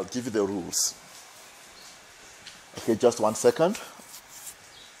 things. I'll give you the rules. Okay, just 1 second.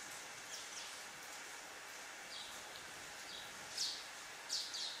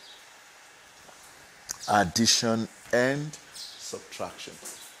 Addition and subtraction.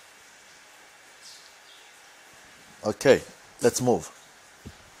 Okay, let's move.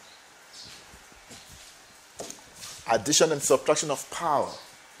 Addition and subtraction of power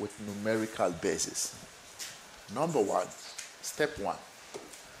with numerical basis. Number 1, step 1.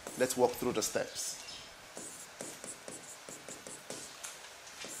 Let's walk through the steps.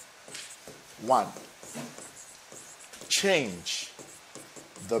 1. Change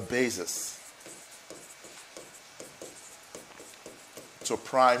the basis to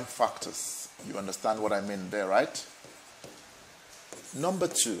prime factors. You understand what I mean there, right? Number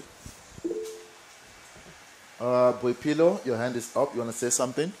 2. Boy Pillow, your hand is up. You want to say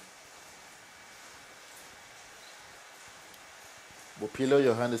something? Boy Pillow,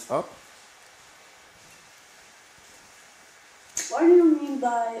 your hand is up. What do you mean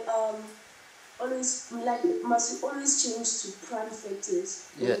by always, like, must we always change to prime factors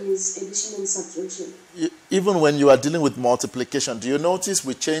when it's addition and subtraction? Even when you are dealing with multiplication, do you notice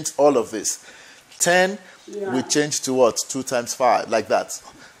we changed all of this? 10, we changed to what? 2 times 5, like that.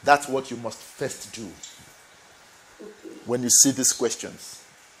 That's what you must first do when you see these questions.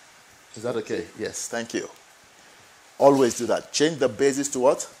 Is that okay? Yes, thank you. Always do that. Change the basis to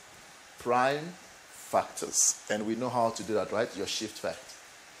what? Prime factors. And we know how to do that, right? Your shift fact.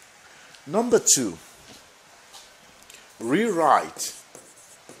 Number 2, rewrite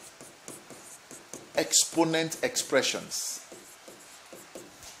exponent expressions.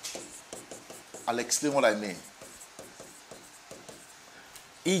 I'll explain what I mean.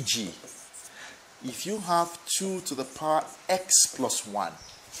 E.g., if you have 2 to the power x plus 1,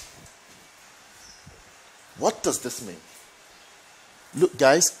 what does this mean? Look,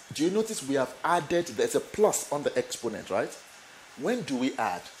 guys, do you notice we have added, there's a plus on the exponent, right? When do we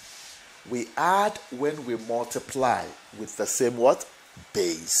add? We add when we multiply with the same what?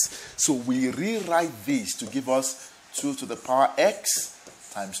 Base. So we rewrite these to give us 2 to the power x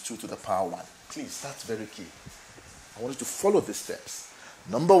times 2 to the power 1. Please, that's very key. I want you to follow these steps.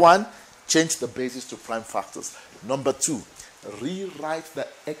 Number one, change the basis to prime factors. Number two, rewrite the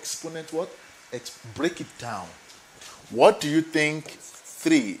exponent what? Break it down. What do you think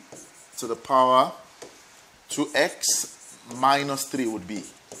 3 to the power 2x minus 3 would be?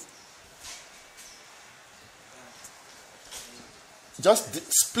 Just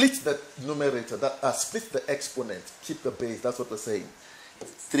split the numerator, split the exponent, keep the base, that's what we're saying.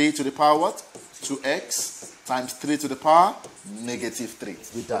 3 to the power what? 2x times 3 to the power negative 3.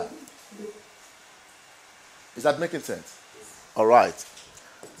 We're done. Is that making sense? All right.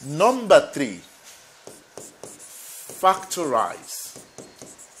 Number 3, factorize.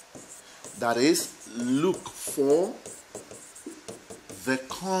 That is, look for the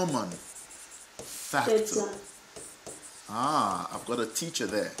common factor. Ah, I've got a teacher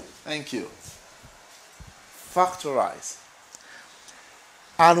there. Thank you. Factorize.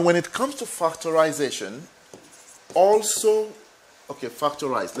 And when it comes to factorization, also, okay,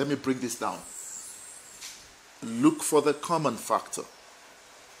 factorize. Let me bring this down. Look for the common factor.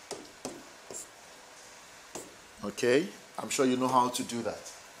 Okay, I'm sure you know how to do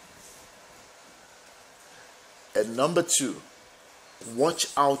that. And number 2, watch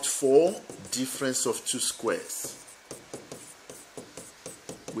out for difference of 2 squares.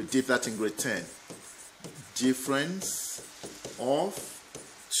 We did that in grade 10. Difference of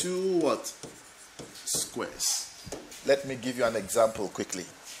 2 what? Squares. Let me give you an example quickly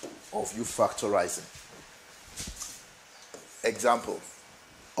of you factorizing. Example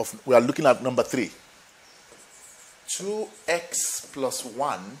of, we are looking at number 3. 2x plus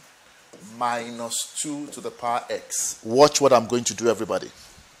 1 minus 2 to the power x. Watch what I'm going to do, everybody.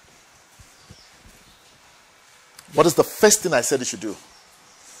 What is the first thing I said you should do?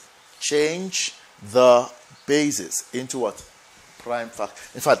 Change the basis into what? Prime factor.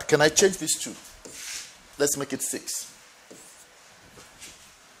 In fact, can I change this 2? Let's make it 6.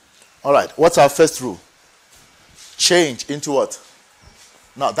 All right, what's our first rule? Change into what?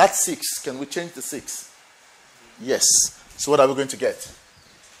 Now, that's 6. Can we change the 6? Yes. So what are we going to get?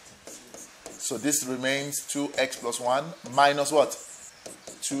 So this remains 2x plus 1 minus what?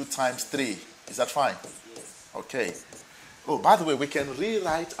 2 times 3. Is that fine? Okay. Oh, by the way, we can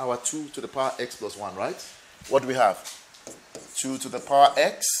rewrite our 2 to the power x plus 1, right? What do we have? 2 to the power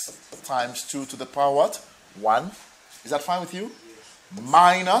x times 2 to the power what? 1. Is that fine with you?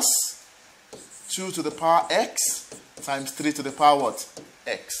 Minus 2 to the power x times 3 to the power what?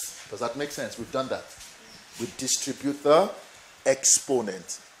 X. Does that make sense? We've done that. We distribute the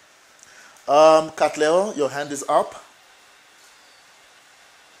exponent. Katleo, your hand is up.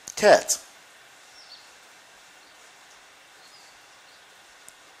 Cat.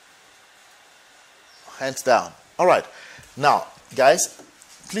 Hands down. All right. Now, guys,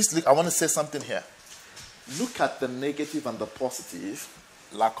 please look. I want to say something here. Look at the negative and the positive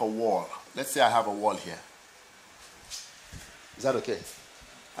like a wall. Let's say I have a wall here. Is that okay?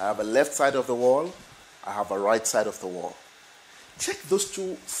 I have a left side of the wall. I have a right side of the wall. Check those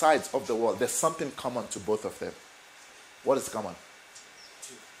 2 sides of the wall. There's something common to both of them. What is common?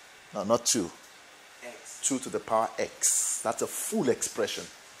 2. No, not 2. X. 2 to the power x. That's a full expression.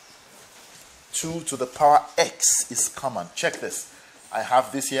 2 to the power x is common. Check this. I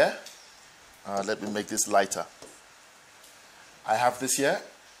have this here. Let me make this lighter. I have this here,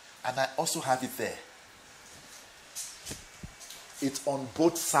 and I also have it there. It's on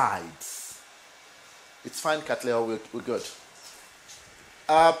both sides. It's fine, Katleo, we're good.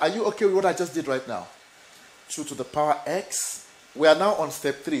 Are you okay with what I just did right now? 2 to the power x. We are now on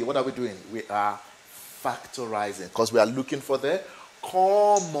step 3. What are we doing? We are factorizing because we are looking for the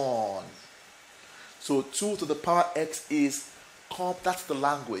common. So 2 to the power x is, that's the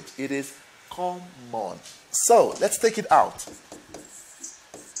language. It is common. So let's take it out.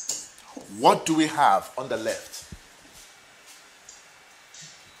 What do we have on the left?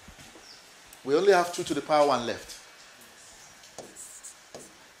 We only have 2 to the power 1 left.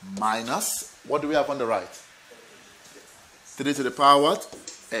 Minus, what do we have on the right? 3 to the power what?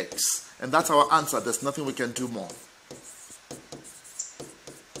 X. And that's our answer. There's nothing we can do more.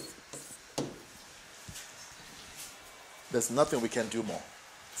 There's nothing we can do more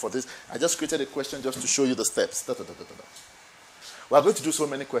for this. I just created a question just to show you the steps. We are going to do so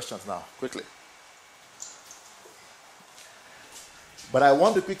many questions now, quickly. But I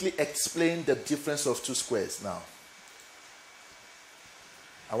want to quickly explain the difference of 2 squares now.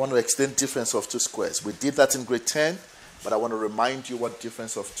 I want to explain difference of 2 squares. We did that in grade 10, but I want to remind you what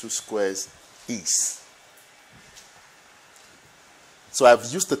difference of 2 squares is. So I've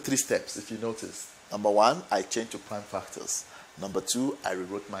used the 3 steps, if you notice. Number 1, I change to prime factors. Number 2, I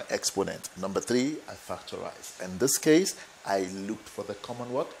rewrote my exponent. Number 3, I factorized. In this case, I looked for the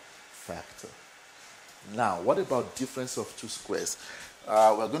common what? Factor. Now, what about difference of two squares?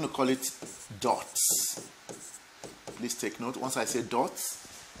 We're going to call it dots. Please take note. Once I say dots,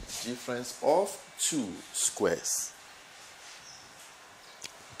 difference of two squares.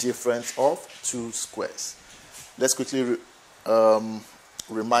 Difference of two squares. Let's quickly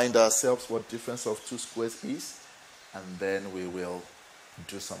remind ourselves what difference of two squares is, and then we will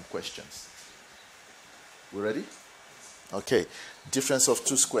do some questions. We ready? Okay. Difference of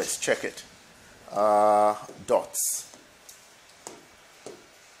two squares. Check it. Dots.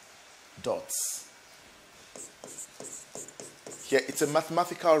 Dots. Here, it's a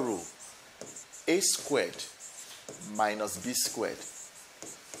mathematical rule. A squared minus b squared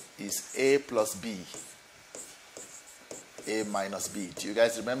is a plus b. A minus b. Do you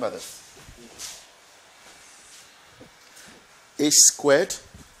guys remember this? A squared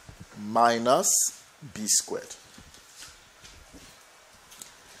minus b squared.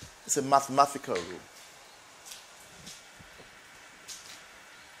 It's a mathematical rule.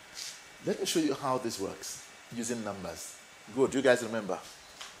 Let me show you how this works using numbers. Good, you guys remember?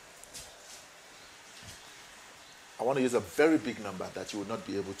 I want to use a very big number that you will not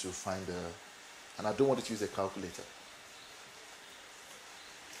be able to find, and I don't want you to use a calculator.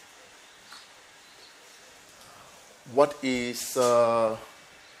 What is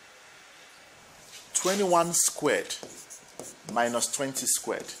 21 squared minus 20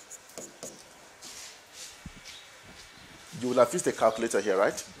 squared? You will have used a calculator here,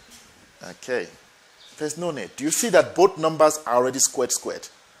 right? Okay. There's no need. Do you see that both numbers are already squared?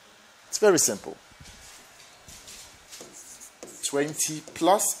 It's very simple. 20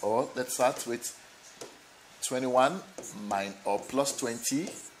 plus, or let's start with 21 or plus 20.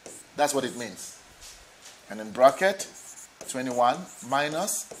 That's what it means. And in bracket, 21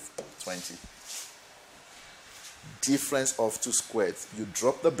 minus 20. Difference of two squares. You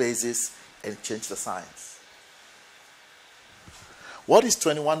drop the basis and change the signs. What is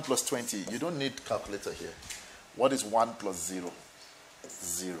 21 plus 20? You don't need calculator here. What is 1 plus 0?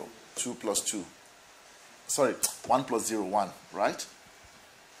 0. 2 plus 2. Sorry, 1 plus 0, 1, right?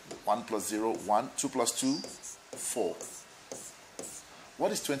 1 plus 0, 1. 2 plus 2, 4.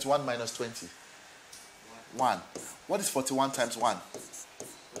 What is 21 minus 20? 1. What is 41 times 1?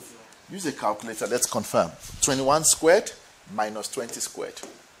 Use a calculator. Let's confirm. 21 squared minus 20 squared.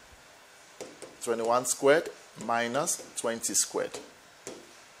 21 squared minus 20 squared.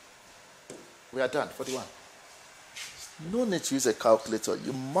 We are done. 41. No need to use a calculator.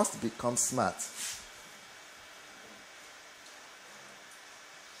 You must become smart.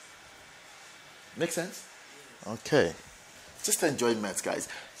 Make sense? Okay. Just enjoy maths, guys.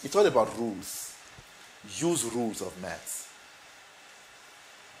 It's all about rules. Use rules of maths.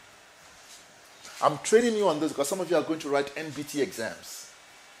 I'm training you on this because some of you are going to write NBT exams.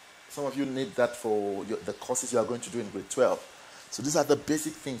 Some of you need that for the courses you are going to do in grade 12. So these are the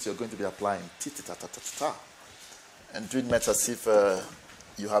basic things you're going to be applying. And doing maths as if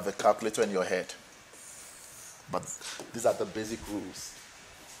you have a calculator in your head. But these are the basic rules.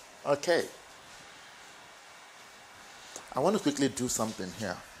 Okay. I want to quickly do something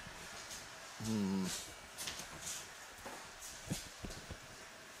here.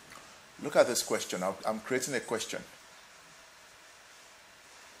 Look at this question. I'm creating a question.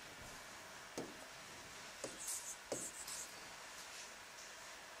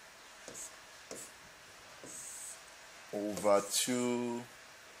 Over 2.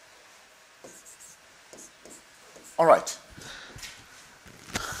 All right.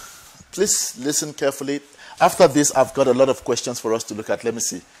 Please listen carefully. After this, I've got a lot of questions for us to look at. Let me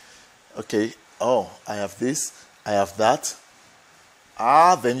see. Okay. Oh, I have this. I have that.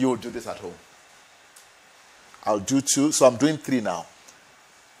 Then you will do this at home. I'll do 2. So I'm doing 3 now.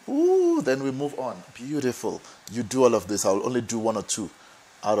 Ooh, then we move on. Beautiful. You do all of this. I'll only do 1 or 2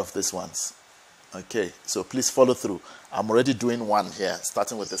 out of these ones. Okay. So please follow through. I'm already doing 1 here,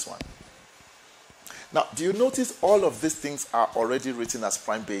 starting with this one. Now, do you notice all of these things are already written as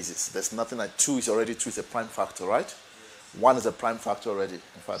prime bases? There's nothing like 2 is already 2 is a prime factor, right? 1 is a prime factor already,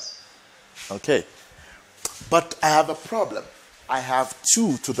 in fact. Okay. But I have a problem. I have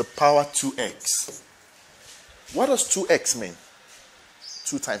 2 to the power 2x. What does 2x mean?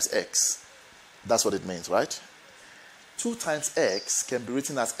 2 times x. That's what it means, right? 2 times x can be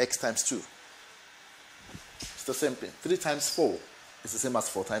written as x times 2. It's the same thing. 3 times 4 is the same as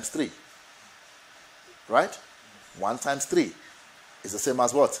 4 times 3. Right? 1 times 3 is the same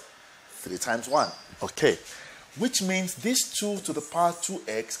as what? 3 times 1. Okay. Which means this 2 to the power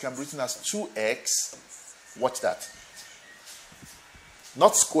 2x can be written as 2x. Watch that.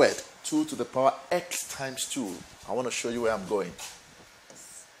 Not squared. 2 to the power x times 2. I want to show you where I'm going.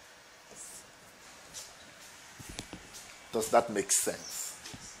 Does that make sense?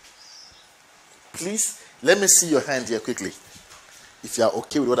 Please, let me see your hand here quickly. If you are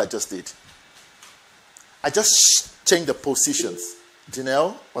okay with what I just did. I just changed the positions.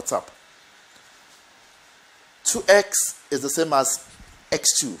 Janelle, what's up? 2x is the same as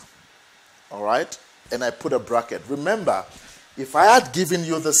x2. All right? And I put a bracket. Remember, if I had given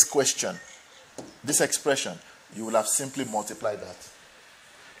you this question, this expression, you will have simply multiplied that.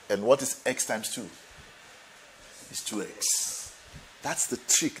 And what is x times 2? It's 2x. That's the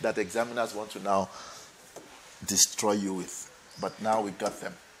trick that examiners want to now destroy you with. But now we got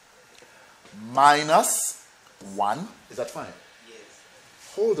them. Minus 1. Is that fine? Yes.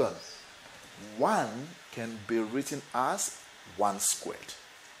 Hold on. 1 can be written as 1 squared.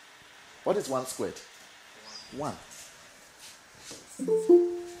 What is 1 squared? 1.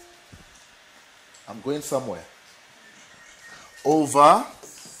 I'm going somewhere. Over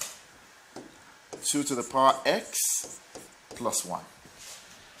 2 to the power x plus 1.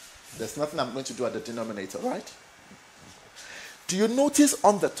 There's nothing I'm going to do at the denominator, right? Do you notice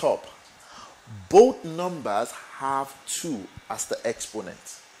on the top, both numbers have 2 as the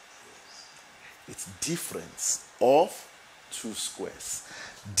exponent? It's difference of 2 squares.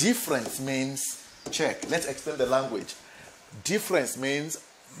 Difference means, check, let's explain the language. Difference means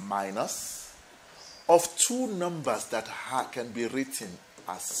minus of 2 numbers that can be written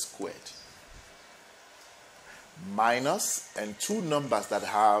as squared. Minus and 2 numbers that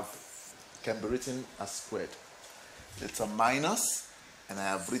can be written as squared. It's a minus, and I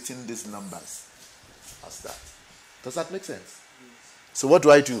have written these numbers as that. Does that make sense? So what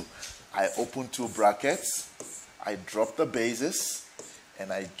do? I open 2 brackets, I drop the bases,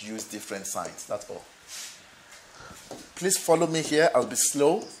 and I use different signs. That's all. Please follow me here. I'll be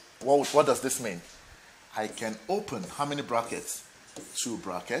slow. What does this mean? I can open how many brackets? 2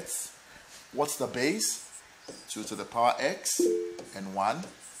 brackets. What's the base? 2 to the power x and 1.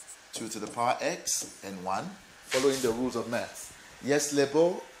 2 to the power x and 1. Following the rules of math. Yes,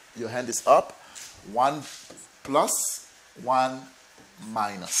 Lebo, your hand is up. 1 plus, 1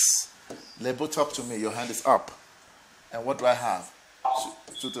 minus. Lebo, talk to me. Your hand is up. And what do I have?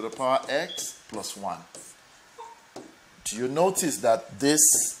 2 to the power x plus 1. Do you notice that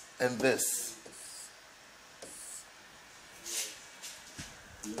this and this?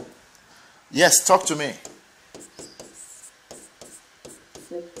 Yes, talk to me.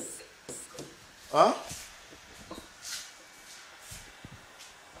 Huh?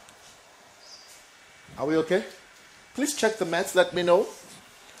 Are we okay? Please check the maths, let me know.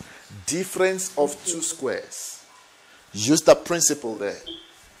 Difference of 2 squares. Use the principle there.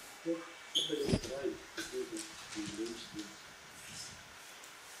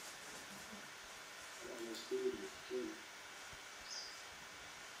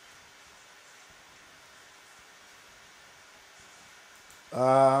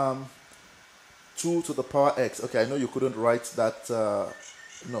 Um, 2 to the power x. Okay, I know you couldn't write that.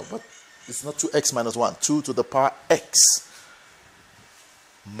 No, but it's not 2x minus 1. 2 to the power x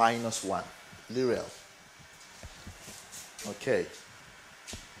minus 1. Liriel. Okay.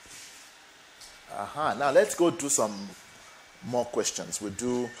 Now let's go do some more questions.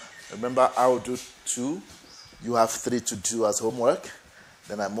 Remember, I will do 2. You have 3 to do as homework.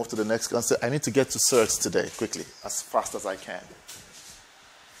 Then I move to the next concept. I need to get to Surds today, quickly, as fast as I can.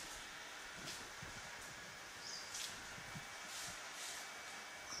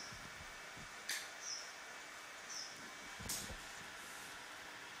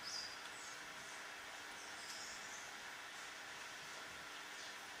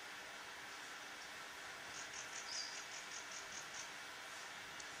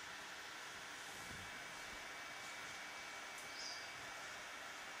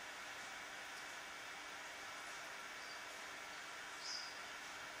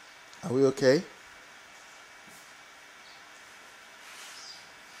 Are we okay?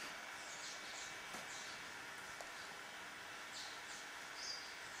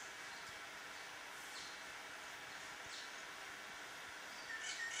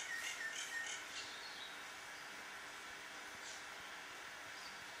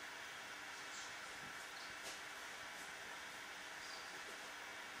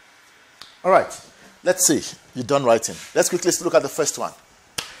 All right. Let's see. You're done writing. Let's quickly look at the first one.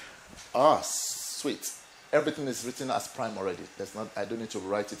 Sweet. Everything is written as prime already. I don't need to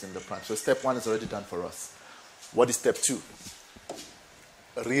write it in the prime. So step 1 is already done for us. What is step 2?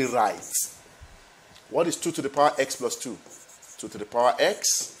 Rewrite. What is 2 to the power x plus 2? 2 to the power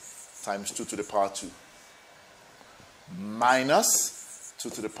x times 2 to the power 2. Minus 2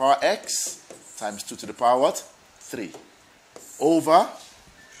 to the power x times 2 to the power what? 3. Over,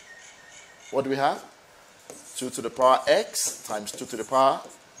 what do we have? 2 to the power x times 2 to the power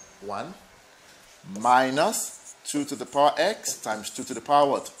 1 minus 2 to the power x times 2 to the power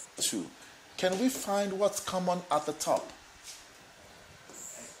what? 2. Can we find what's common at the top?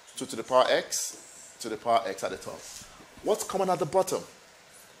 2 to the power x to the power x at the top. What's common at the bottom?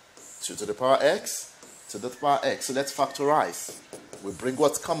 2 to the power x to the power x. So let's factorize. We bring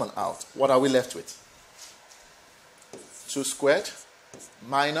what's common out. What are we left with? 2 squared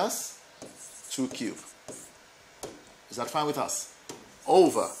minus 2 cubed. Is that fine with us?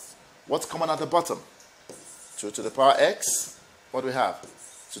 Over. What's common at the bottom? 2 to the power x. What do we have?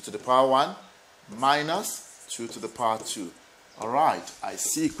 2 to the power 1 minus 2 to the power 2. All right. I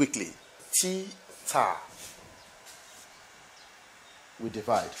see quickly. Theta. We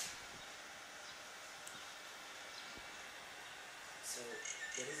divide. So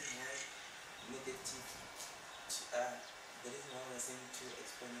the reason why negative, the reason why we're saying 2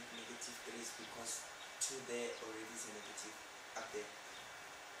 exponent negative 3 is because 2 there already is a negative up there.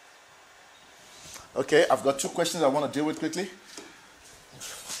 Okay, I've got 2 questions I want to deal with quickly.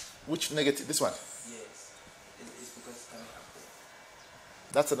 Which negative? This one? Yes, it's because it's coming up there.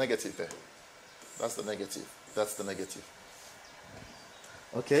 That's a negative there. That's the negative. That's the negative.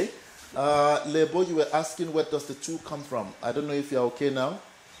 Okay. Lebo, you were asking where does the 2 come from? I don't know if you're okay now.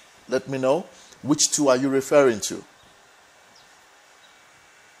 Let me know. Which 2 are you referring to?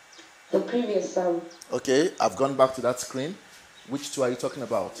 The previous sum. Okay, I've gone back to that screen. Which 2 are you talking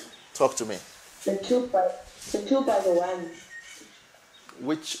about? Talk to me. The 2 by the 1.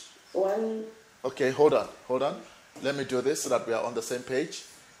 Which? 1. Okay, hold on. Let me do this so that we are on the same page.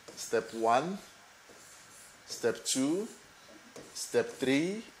 Step 1, step 2, step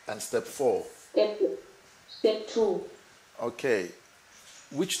 3, and step 4. Step 2. Okay.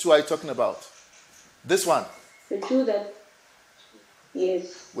 Which 2 are you talking about? This one. The 2 that,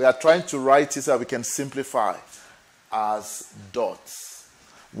 yes. We are trying to write it so we can simplify as dots.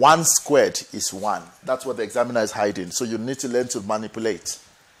 1 squared is 1. That's what the examiner is hiding. So you need to learn to manipulate.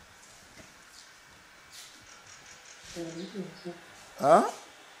 Huh?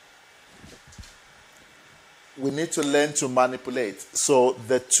 We need to learn to manipulate. So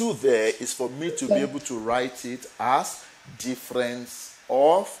the 2 there is for me to be able to write it as difference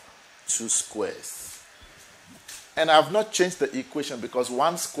of 2 squares. And I have not changed the equation because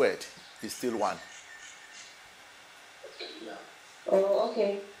 1 squared is still 1. Oh,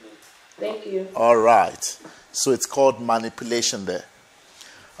 okay. Thank you. All right. So it's called manipulation there.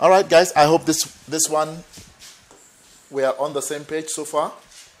 All right, guys. I hope this one, we are on the same page so far.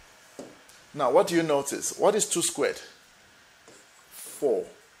 Now, what do you notice? What is 2 squared? 4.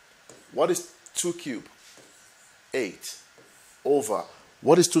 What is 2 cubed? 8. Over.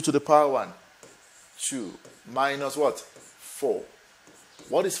 What is 2 to the power 1? 2. Minus what? 4.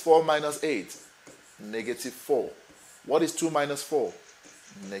 What is 4 minus 8? Negative 4. What is 2 minus 4?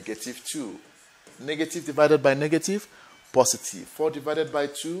 Negative 2. Negative divided by negative? Positive. 4 divided by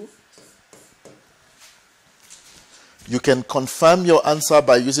 2? You can confirm your answer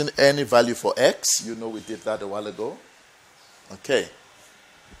by using any value for x. You know we did that a while ago. Okay.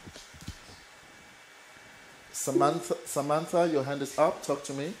 Samantha, your hand is up. Talk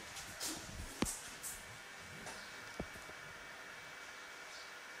to me.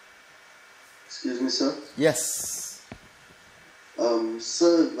 Excuse me, sir. Yes.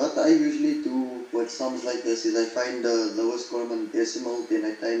 Sir, what I usually do with sums like this is I find the lowest common decimal, then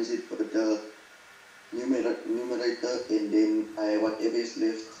I times it with the numerator, and then whatever is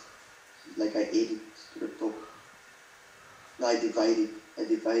left, like I add it to the top. No, I divide it. I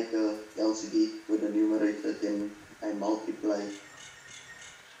divide the LCD with the numerator, then I multiply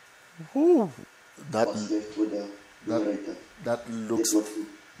what's left with the numerator. That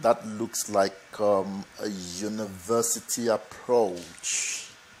looks like a university approach.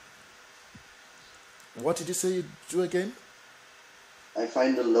 What did you say you do again? I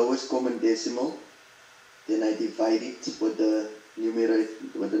find the lowest common decimal, then I divide it with the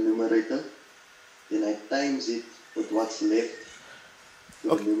numerator, then I times it with what's left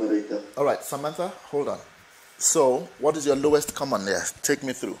with the numerator. All right, Samantha, hold on. So, what is your lowest common there? Take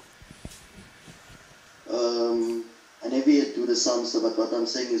me through. I never yet do the sums, but what I'm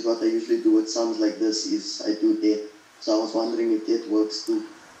saying is what I usually do with sums like this is I do that. So I was wondering if that works too.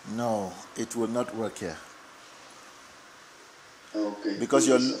 No, it will not work here. Okay. Because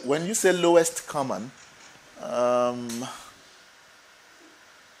when you say lowest common,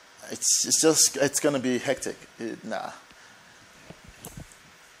 it's going to be hectic. Nah.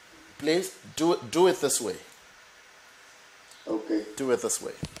 Please do it this way. Okay. Do it this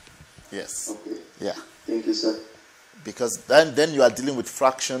way. Yes. Okay. Yeah. Thank you, sir. Because then you are dealing with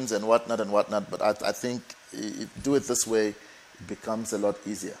fractions and whatnot. But I think do it this way, it becomes a lot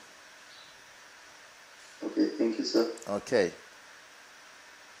easier. Okay, thank you, sir. Okay.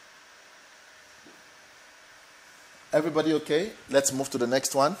 Everybody okay? Let's move to the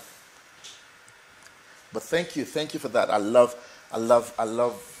next one. But thank you for that. I love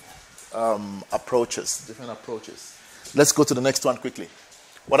approaches, different approaches. Let's go to the next one quickly.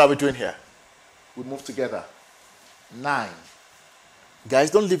 What are we doing here? We move together. 9. Guys,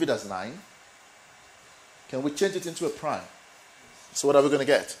 don't leave it as 9. Can we change it into a prime? So what are we going to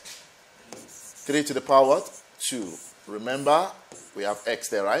get? 3 to the power what? 2. Remember, we have x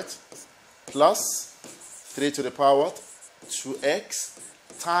there, right? Plus 3 to the power what? 2x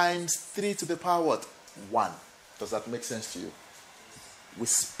times 3 to the power what? 1. Does that make sense to you? We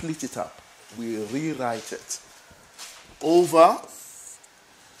split it up. We rewrite it. Over.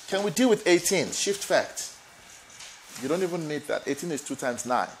 Can we deal with 18? Shift fact. You don't even need that. 18 is 2 times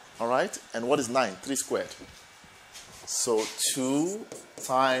 9. All right? And what is 9? 3 squared. So 2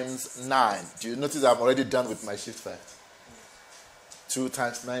 times 9. Do you notice I'm already done with my shift fact? 2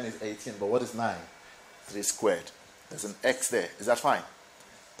 times 9 is 18. But what is 9? 3 squared. There's an x there. Is that fine?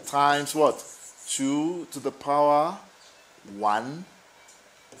 Times what? 2 to the power 1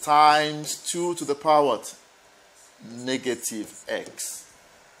 times 2 to the power what? Negative x.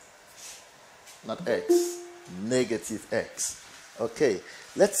 Not x. Negative x. Okay.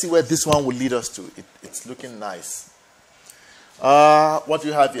 Let's see where this one will lead us to. It's looking nice. What do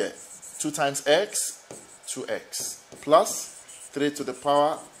you have here? 2 times x, 2x. Plus 3 to the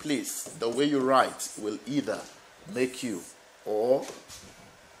power. Please, the way you write will either make you or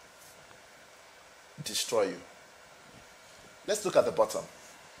destroy you. Let's look at the bottom.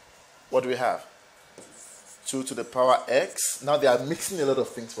 What do we have? 2 to the power x. Now they are mixing a lot of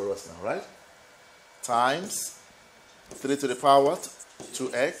things for us now, right? Times 3 to the power what?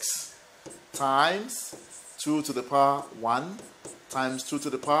 2x times 2 to the power 1 times 2 to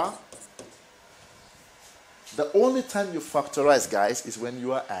the power. The only time you factorize, guys, is when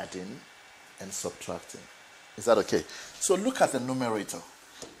you are adding and subtracting. Is that okay? So look at the numerator.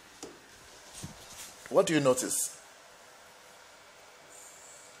 What do you notice?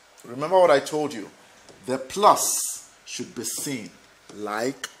 Remember what I told you. The plus should be seen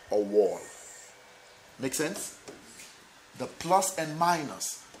like a wall. Make sense? The plus and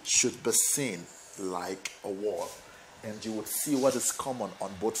minus should be seen like a wall. And you would see what is common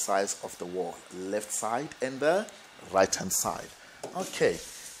on both sides of the wall. Left side and the right hand side. Okay.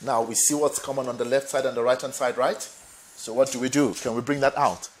 Now we see what's common on the left side and the right hand side, right? So what do? Can we bring that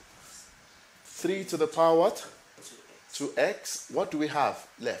out? 3 to the power what? 2x. What do we have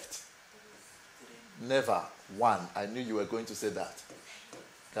left? Never. 1. I knew you were going to say that.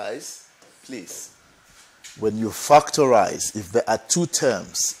 Guys, please. When you factorize, if there are 2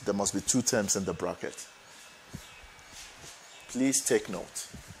 terms, there must be 2 terms in the bracket. Please take note.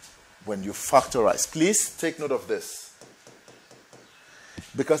 When you factorize, please take note of this.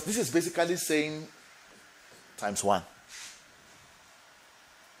 Because this is basically saying times 1.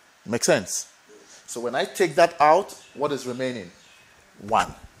 Make sense? So when I take that out, what is remaining?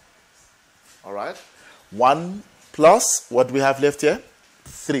 1. All right? 1 plus, what do we have left here?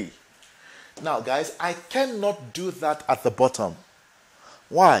 3. Now, guys, I cannot do that at the bottom.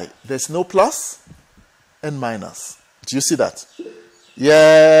 Why? There's no plus and minus. Do you see that?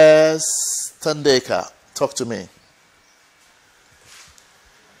 Yes, Tandeka, talk to me.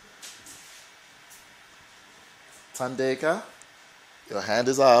 Tandeka, your hand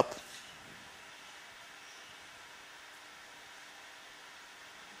is up.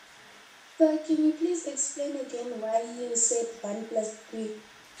 But can you please explain again why you said 1 plus 3?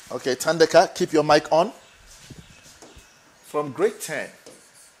 Okay, Tandeka, keep your mic on. From grade 10,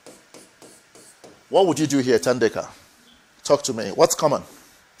 what would you do here, Tandeka? Talk to me. What's common?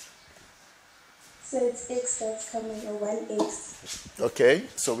 So it's x that's coming, or 1x. Okay,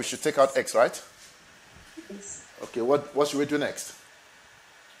 so we should take out x, right? Yes. Okay, what should we do next?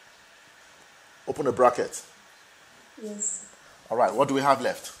 Open a bracket. Yes. All right, what do we have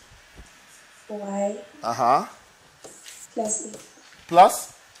left? Y Uh-huh. plus x.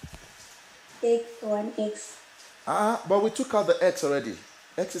 Plus? X, 1x. But we took out the x already.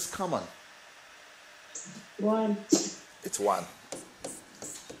 X is common. 1. It's 1.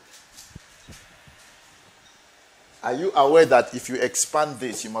 Are you aware that if you expand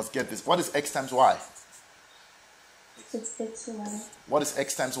this, you must get this? What is x times y? It's xy. What is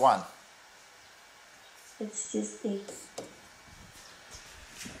x times 1? It's just x.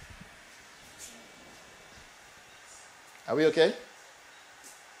 Are we okay?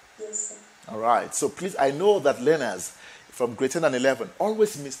 Yes, sir. All right. So please, I know that learners from grade 10 and 11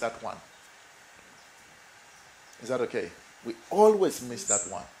 always miss that one. Is that okay? We always miss that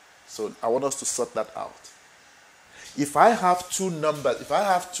one. So I want us to sort that out. If I have two numbers, if I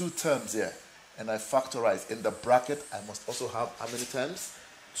have two terms here, and I factorize in the bracket, I must also have how many terms?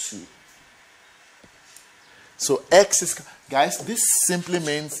 2. So x is, guys, this simply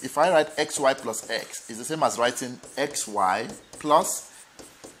means if I write xy plus x, it's the same as writing xy plus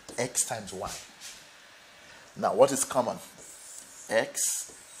x times y. Now, what is common?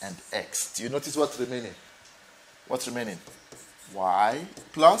 X and x. Do you notice what's remaining? What's remaining? Y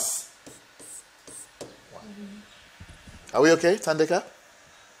plus 1. Are we okay, Tandeka?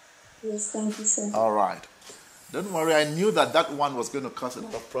 Yes, thank you, sir. All right. Don't worry, I knew that that one was going to cause a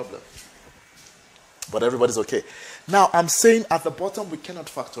lot of problems. But everybody's okay. Now, I'm saying at the bottom we cannot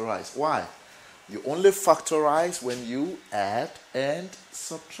factorize. Why? You only factorize when you add and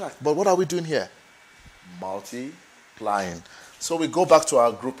subtract. But what are we doing here? Multiplying. So we go back to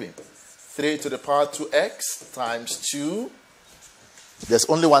our grouping. 3 to the power 2x times 2. There's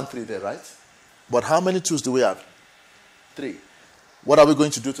only one 3 there, right? But how many 2's do we have? 3. What are we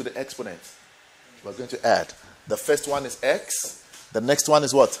going to do to the exponent? We're going to add. The first one is x. The next one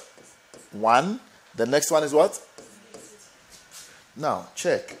is what? 1. The next one is what? Now,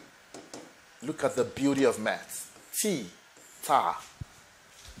 check. Look at the beauty of math. Ta.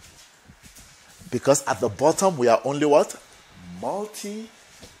 Because at the bottom, we are only what?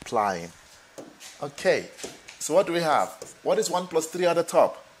 Multiplying. Okay. So what do we have? What is 1 plus 3 at the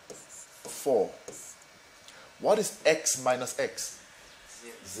top? 4. What is x minus x?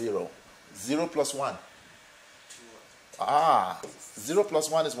 0. 0 plus 1? 0 plus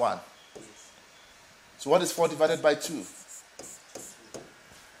 1 is 1. So what is 4 divided by 2?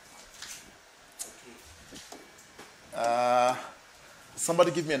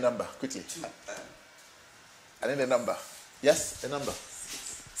 Somebody give me a number, quickly. I need a number. Yes, a number.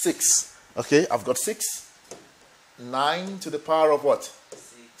 6. Okay, I've got 6. 9 to the power of what?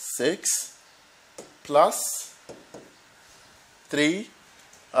 6 plus 3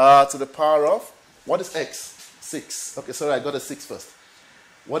 to the power of, what is x? 6. Okay, sorry, I got a 6 first.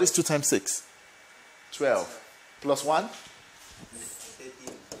 What is 2 times 6? 12. Plus 1?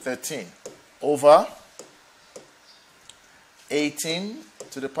 13. Over 18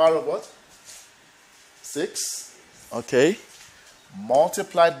 to the power of what? 6. Okay.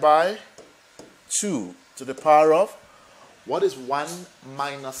 Multiplied by 2 to the power of, what is 1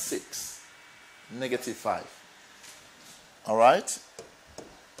 minus 6? Negative 5. All right?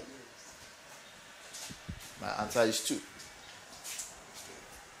 My answer is 2.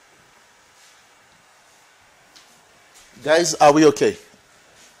 Guys, are we okay?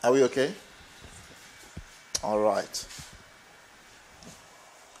 Are we okay? All right.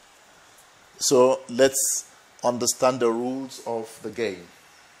 So let's understand the rules of the game.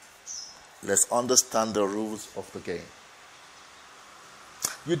 Let's understand the rules of the game.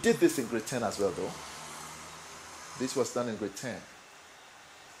 You did this in grade 10 as well, though. This was done in grade 10.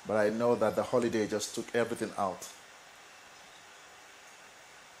 But I know that the holiday just took everything out.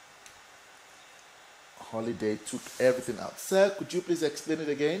 Holiday took everything out. Sir, could you please explain it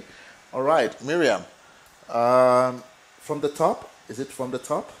again? All right, Miriam. From the top? Is it from the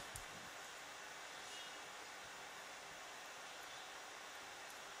top?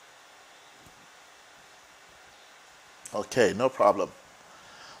 Okay, no problem.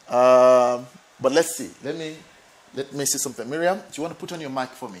 But let's see. Let me see something. Miriam, do you want to put on your mic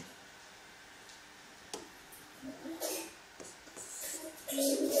for me?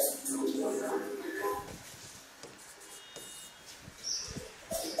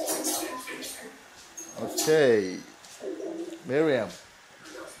 Okay. Miriam.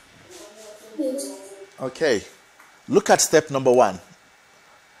 Okay. Look at step number 1.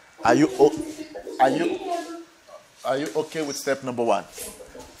 Are you okay with step number 1?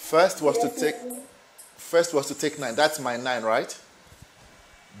 First was to take 9. That's my 9, right?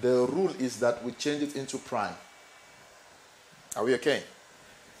 The rule is that we change it into prime. Are we okay?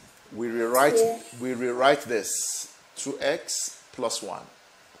 We rewrite this 2x plus 1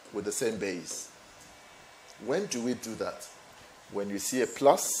 with the same base. When do we do that? When you see a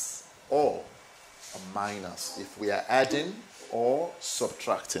plus or a minus, if we are adding or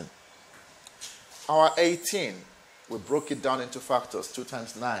subtracting. Our 18, we broke it down into factors, 2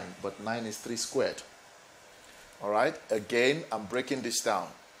 times 9, but 9 is 3 squared. All right, again, I'm breaking this down.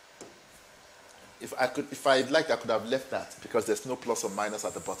 If I'd like, I could have left that because there's no plus or minus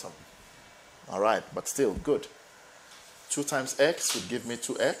at the bottom. All right, but still good. 2 times x would give me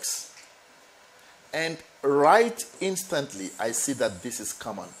 2x. And right instantly, I see that this is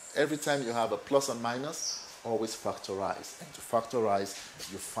common. Every time you have a plus and minus, always factorize. And to factorize,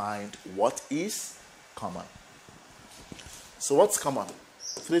 you find what is common. So what's common?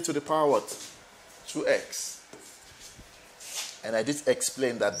 3 to the power what? 2x. And I did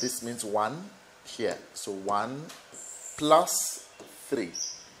explain that this means 1 here. So 1 plus 3.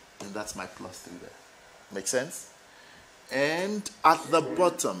 And that's my plus 3 there. Make sense? And at the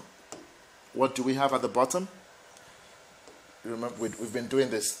bottom, what do we have at the bottom? Remember, we've been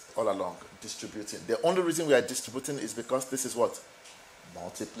doing this all along, distributing. The only reason we are distributing is because this is what?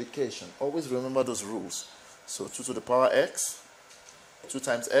 Multiplication. Always remember those rules. So 2 to the power x, 2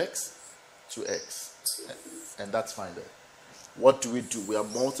 times x, 2x. And that's fine there. What do? We are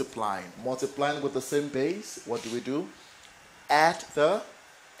multiplying. Multiplying with the same base, what do? Add the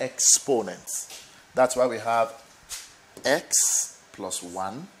exponents. That's why we have x plus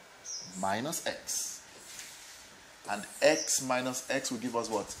 1 minus x. And x minus x will give us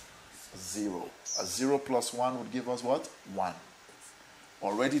what? 0. A 0 plus 1 would give us what? 1.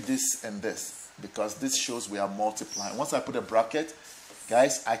 Already this and this, because this shows we are multiplying. Once I put a bracket,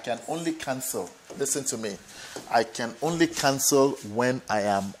 guys, I can only cancel. Listen to me. I can only cancel when I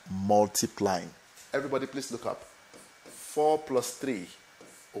am multiplying. Everybody please look up. 4 plus 3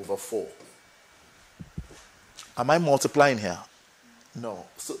 over 4. Am I multiplying here? No.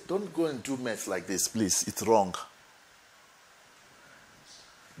 So don't go and do maths like this, please. It's wrong.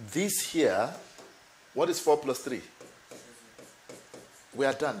 This here, what is 4 plus 3? We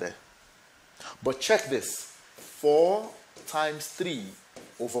are done there. But check this. 4 times 3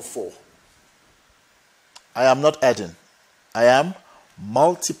 over 4. I am not adding. I am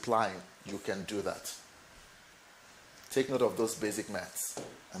multiplying. You can do that. Take note of those basic maths.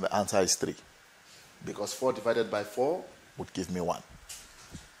 And the answer is 3. Because 4 divided by 4 would give me 1.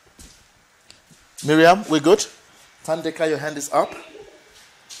 Miriam, we good? Tandeka, your hand is up.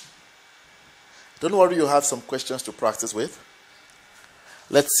 Don't worry, you have some questions to practice with.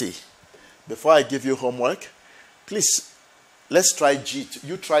 Let's see. Before I give you homework, please, let's try G.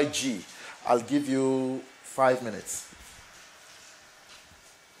 You try G. I'll give you 5 minutes.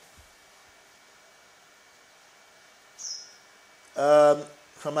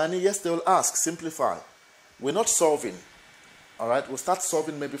 Kamani, yes, they will ask. Simplify. We're not solving. All right? We'll start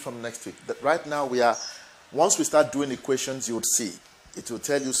solving maybe from next week. But right now, once we start doing equations, you would see. It will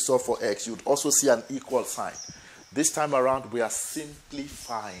tell you solve for x. You would also see an equal sign. This time around, we are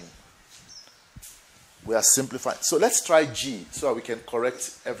simplifying. We are simplifying. So let's try G so that we can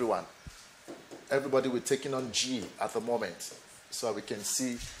correct everyone. Everybody, we're taking on G at the moment so that we can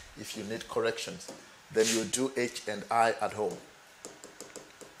see if you need corrections. Then you do H and I at home.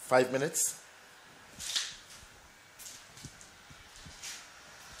 5 minutes.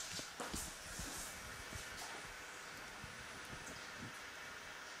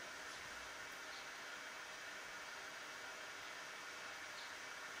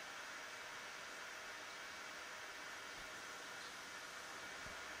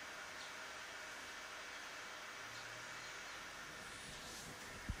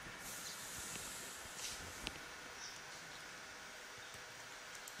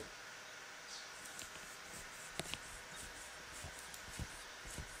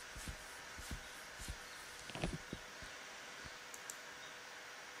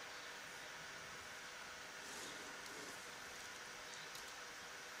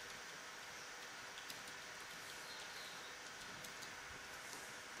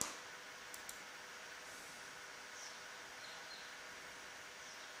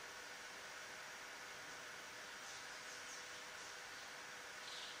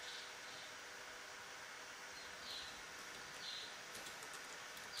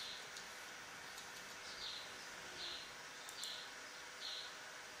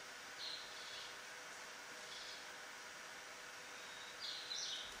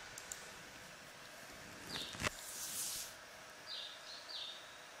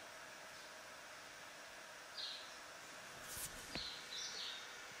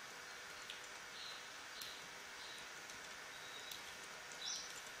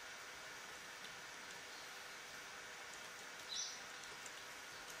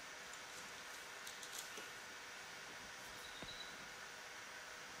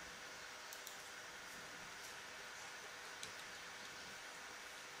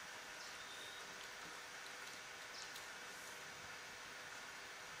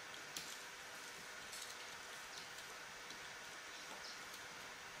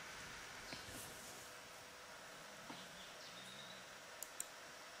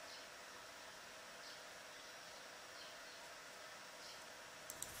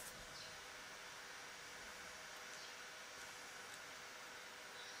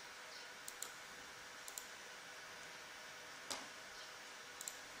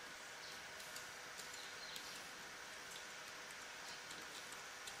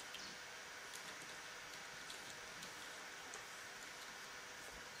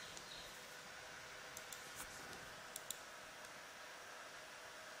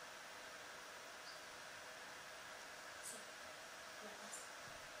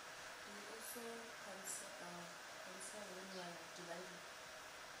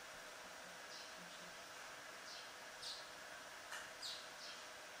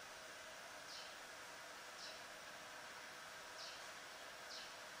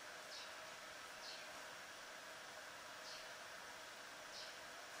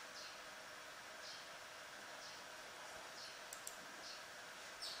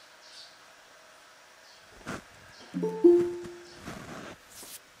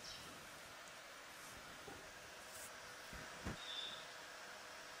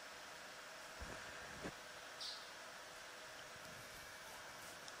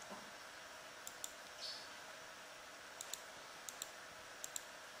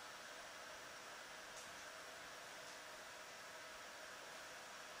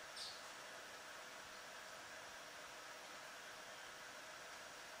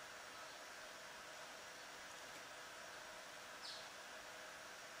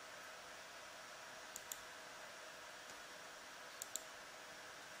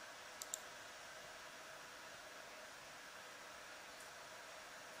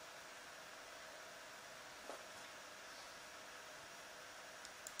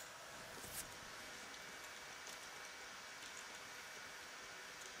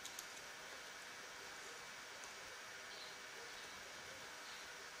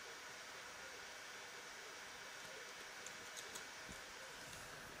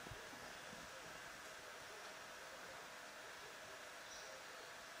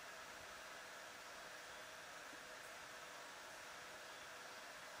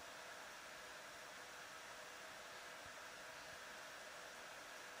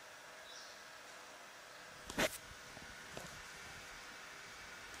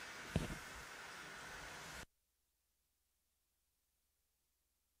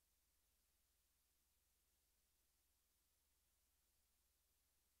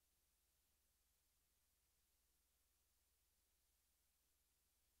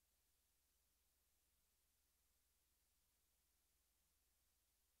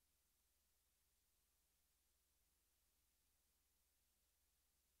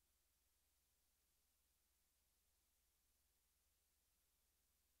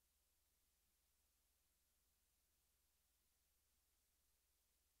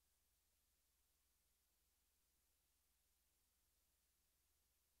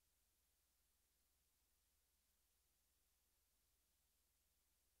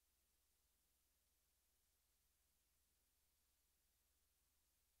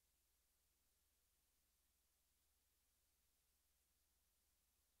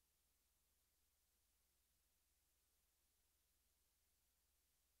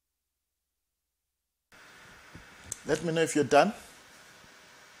 Let me know if you're done.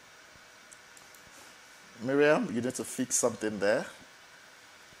 Miriam, you need to fix something there.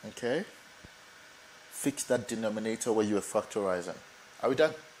 Okay? Fix that denominator where you are factorizing. Are we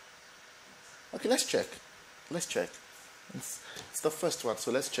done? Okay, let's check. Let's check. It's the first one,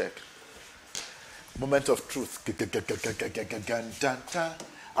 so let's check. Moment of truth.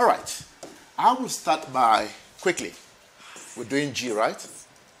 All right. I will start by, quickly, we're doing G, right?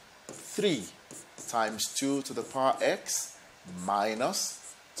 3 times 2 to the power x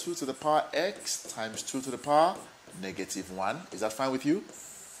minus 2 to the power x times 2 to the power negative 1. Is that fine with you?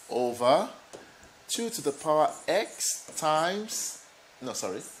 Over 2 to the power x times,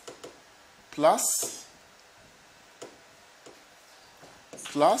 plus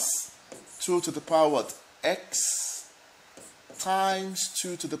 2 to the power what? X times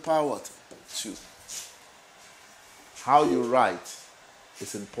 2 to the power what? 2. How you write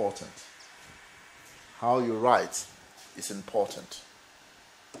is important. How you write is important.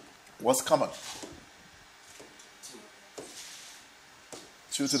 What's common?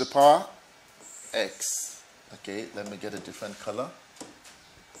 2 to the power x. Okay, let me get a different color.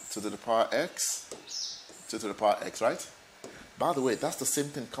 2 to the power x. 2 to the power x, right? By the way, that's the same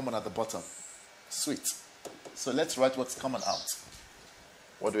thing common at the bottom. Sweet. So let's write what's common out.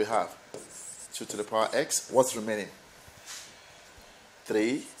 What do we have? 2 to the power x. What's remaining?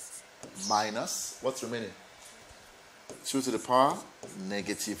 3 minus, what's remaining? 2 to the power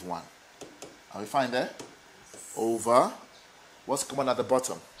negative 1. Are we fine there? Over, what's common at the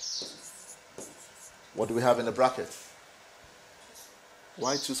bottom? What do we have in the bracket?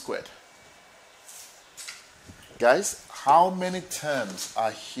 Y2 squared. Guys, how many terms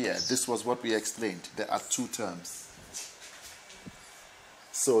are here? This was what we explained. There are 2 terms.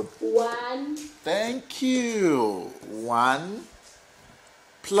 So, 1. Thank you. 1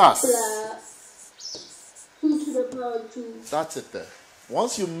 plus 2 to the power 2. That's it there.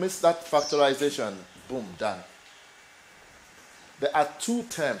 Once you miss that factorization, boom, done. There are 2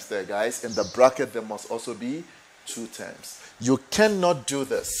 terms there, guys. In the bracket, there must also be 2 terms. You cannot do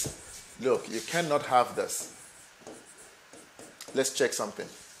this. Look, you cannot have this. Let's check something.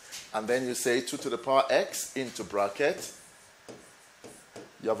 And then you say 2 to the power x into bracket.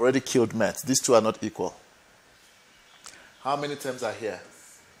 You have already killed math. These 2 are not equal. How many terms are here?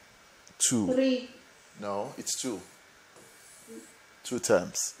 2. 3. No, it's 2. 2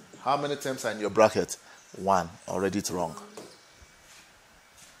 terms. How many terms are in your bracket? 1. Already it's wrong.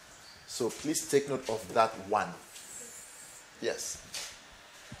 So please take note of that 1. Yes.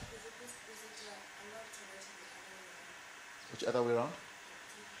 Which other way around?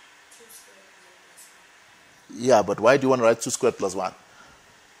 Yeah, but why do you want to write 2 squared plus 1?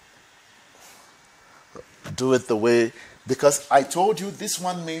 Do it the way, because I told you this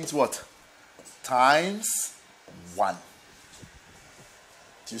one means what? Times 1.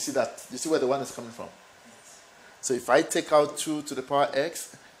 Do you see that? Do you see where the 1 is coming from? So if I take out 2 to the power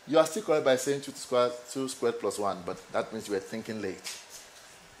x, you are still correct by saying 2 squared plus 1, but that means you were thinking late.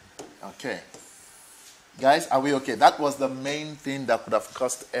 Okay. Guys, are we okay? That was the main thing that could have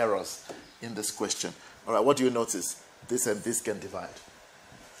caused errors in this question. All right, what do you notice? This and this can divide.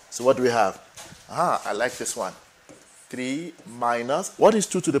 So what do we have? I like this one. 3 minus, what is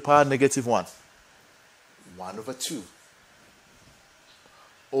 2 to the power negative 1? 1 over 2.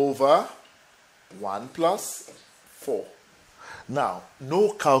 Over 1 plus 4. Now,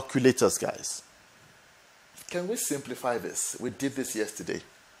 no calculators, guys. Can we simplify this? We did this yesterday.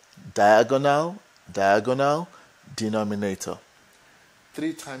 Diagonal, diagonal, denominator.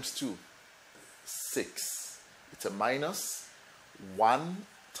 3 times 2, 6. It's a minus. 1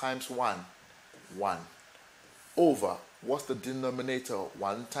 times 1, 1. Over, what's the denominator?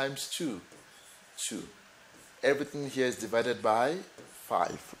 1 times 2, 2. Everything here is divided by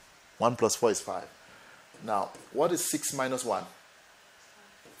 5. 1 plus 4 is 5. Now, what is 6 minus 1?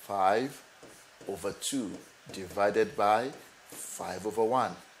 5 over 2 divided by 5 over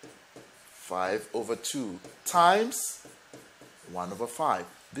 1. 5 over 2 times 1 over 5.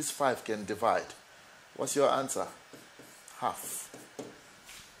 This 5 can divide. What's your answer? Half.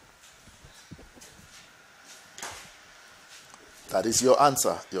 That is your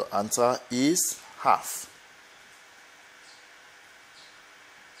answer. Your answer is half.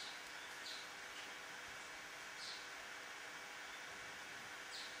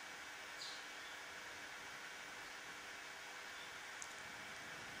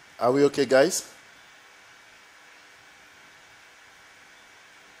 Are we okay, guys?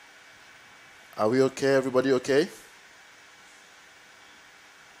 Are we okay? Everybody okay?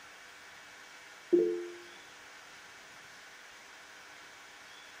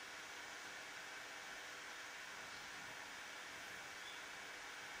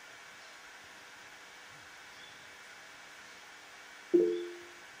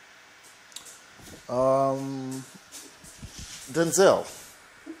 Denzel.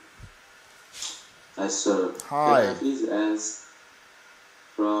 Yes, sir. Hi. Can I please ask,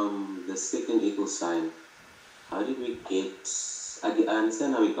 from the second equal sign, how did we get, I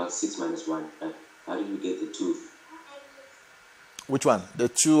understand how we got 6 minus 1, but how did we get the 2? Which one? The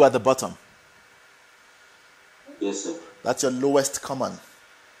 2 at the bottom. Yes, sir. That's your lowest common.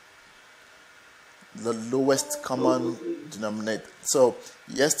 The lowest common denominator. So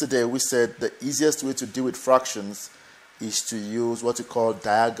yesterday we said the easiest way to deal with fractions is to use what you call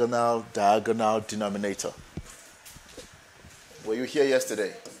diagonal denominator. Were you here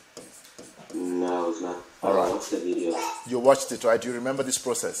yesterday? No, I was not. All right. I watched the video. You watched it, right? You remember this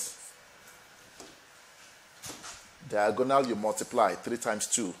process? Diagonal, you multiply. 3 times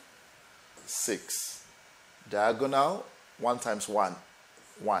 2, 6. Diagonal, 1 times 1,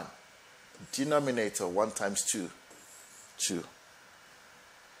 1. Denominator, 1 times 2, 2.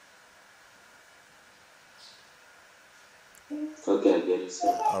 Okay, I get it,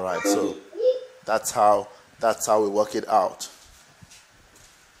 sir. All right, so that's how we work it out.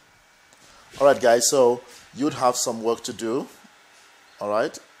 All right, guys, so you'd have some work to do. All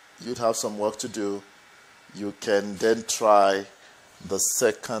right, you'd have some work to do. You can then try the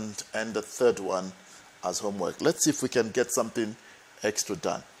second and the third one as homework. Let's see if we can get something extra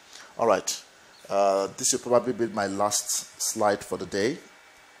done. All right, this will probably be my last slide for the day.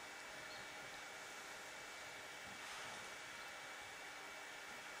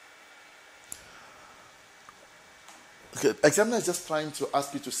 Okay, examiner is just trying to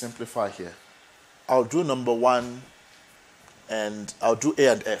ask you to simplify here. I'll do number 1 and I'll do A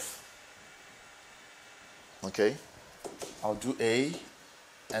and F. Okay? I'll do A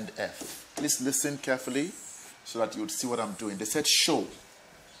and F. Please listen carefully so that you would see what I'm doing. They said show.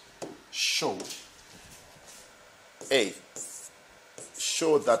 Show. A.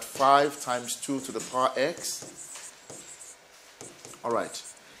 Show that 5 times 2 to the power x. All right.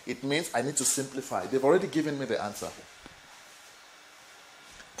 It means I need to simplify. They've already given me the answer.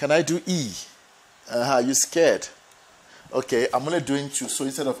 Can I do E? You scared? Okay, I'm only doing 2. So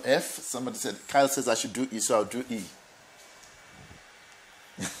instead of F, somebody said, Kyle says I should do E, so I'll do E.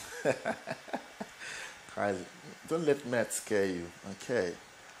 Kyle, don't let math scare you. Okay.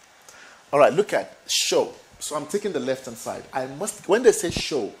 All right, look at show. So I'm taking the left-hand side. I must, when they say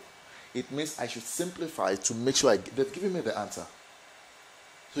show, it means I should simplify to make sure they've given me the answer.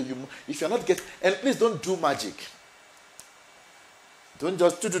 So if you're not getting, and please don't do magic. Don't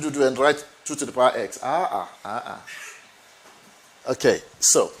just do and write 2 to the power x. Okay,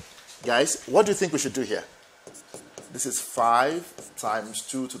 so, guys, what do you think we should do here? This is 5 times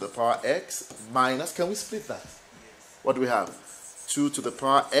 2 to the power x minus, can we split that? What do we have? 2 to the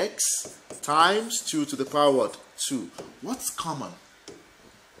power x times 2 to the power what? 2. What's common?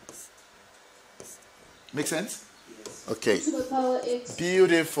 Make sense? Okay. 2 to the power x.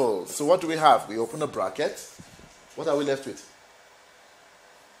 Beautiful. So what do we have? We open a bracket. What are we left with?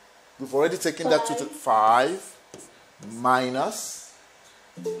 We've already taken that 2 to 5 minus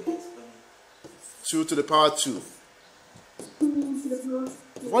 2 to the power 2.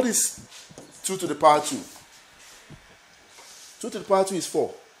 What is 2 to the power 2? 2 to the power 2 is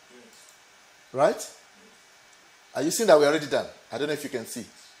 4. Right? Are you seeing that we're already done? I don't know if you can see.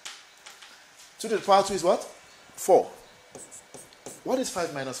 2 to the power 2 is what? 4. What is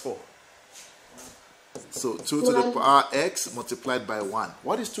 5 minus 4? So 2 to the power x multiplied by 1.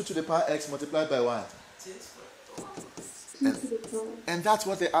 What is 2 to the power x multiplied by 1? And that's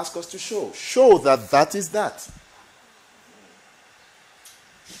what they ask us to show. Show that that is that.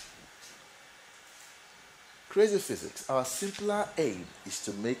 Crazy physics. Our simpler aim is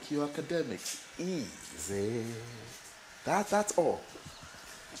to make your academics easy. That's all.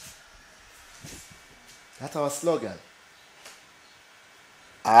 That's our slogan.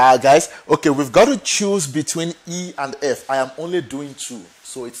 Guys, okay, we've got to choose between E and F. I am only doing 2,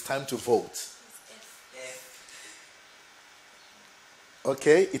 so it's time to vote.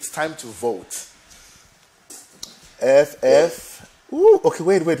 Okay, it's time to vote. F. Ooh, okay,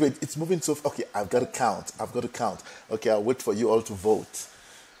 wait. It's moving so. Okay, I've got to count. Okay, I'll wait for you all to vote.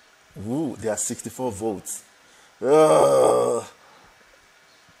 Ooh, there are 64 votes.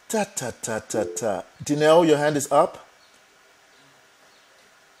 Dinelle, your hand is up.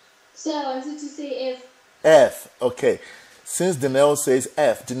 So I wanted to say F. F, okay. Since Dinelle says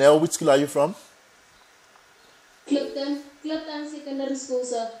F, Dinelle, which school are you from? Clifton Secondary School,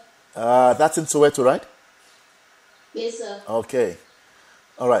 sir. That's in Soweto, right? Yes, sir. Okay.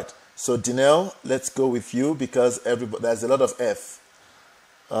 All right. So Dinelle, let's go with you because there's a lot of F.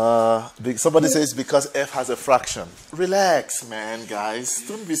 Somebody says because F has a fraction. Relax, man, guys.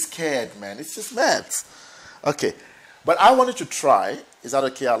 Don't be scared, man. It's just maths. Okay. But I want you to try. Is that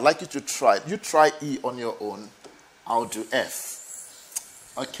okay? I'd like you to try. You try E on your own. I'll do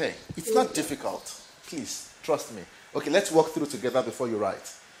F. Okay. It's not difficult. Please, trust me. Okay, let's walk through together before you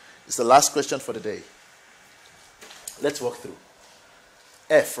write. It's the last question for the day. Let's walk through.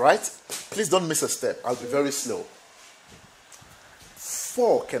 F, right? Please don't miss a step. I'll be very slow.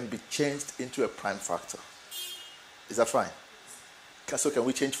 4 can be changed into a prime factor. Is that fine? So can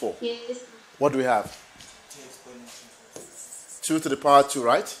we change 4? Yes. What do we have? 2 to the power 2,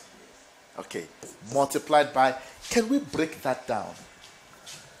 right? Okay. Multiplied by, can we break that down?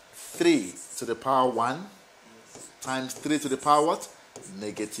 3 to the power 1 times 3 to the power what?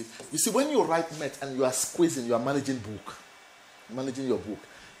 Negative. You see, when you write math and you are squeezing, you are managing your book,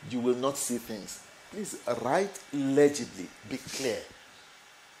 you will not see things. Please write legibly. Be clear.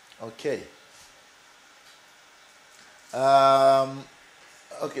 Okay.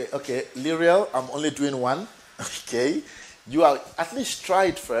 Okay. Lyriel, I'm only doing 1. Okay. You are at least try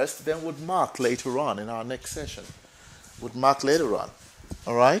it first, then would mark later on in our next session. Would mark later on.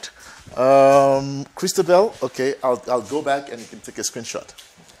 All right. Christabel, okay, I'll go back and you can take a screenshot.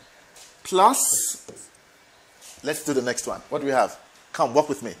 Plus, let's do the next one. What do we have? Come, walk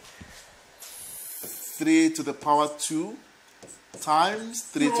with me. 3 to the power 2 times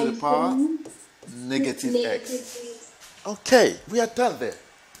 3 to the power negative x. Okay, we are done there.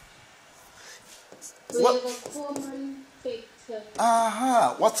 We have a common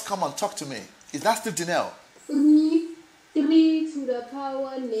factor. What's common? Talk to me. Is that still Dinelle? 3 to the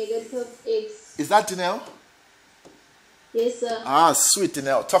power negative x. Is that Dinelle? Yes, sir. Sweet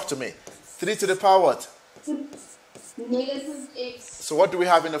Dinelle. Talk to me. 3 to the power what? Negative x. So what do we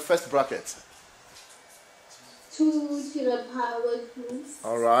have in the first bracket? 2 to the power 2.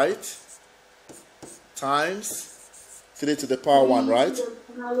 All right. Times 3 to the power 1, right? 3 to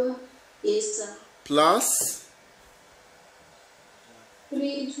the power, yes, sir. Plus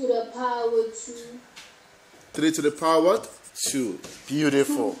 3 to the power 2. 3 to the power what? 2.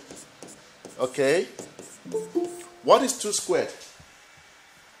 Beautiful. Okay. What is 2 squared?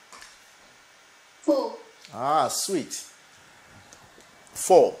 4. Sweet.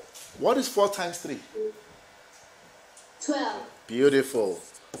 4. What is 4 times 3? 12. Beautiful.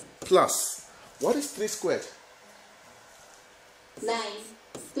 plus. What is 3 squared? 9.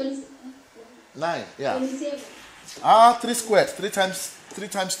 20, 9, yeah. 27. 3 squared. 3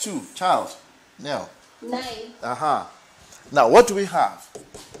 times 2. Child. Now. 9. Now, what do we have?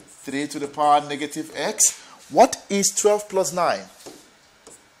 3 to the power negative x. What is 12 plus 9?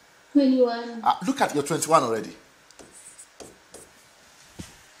 21. Look at your 21 already.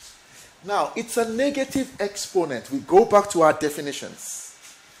 Now, it's a negative exponent. We go back to our definitions.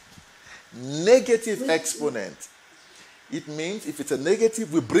 Negative exponent. It means if it's a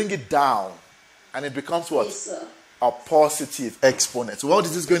negative, we bring it down. And it becomes what? Yes, sir. A positive exponent. So what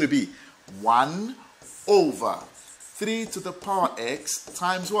is this going to be? 1 over 3 to the power x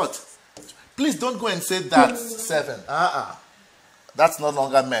times what? Please don't go and say that's 7. That's no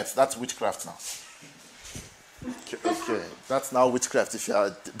longer math. That's witchcraft now. Okay. That's now witchcraft if you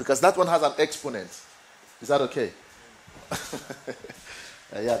are, because that one has an exponent. Is that okay?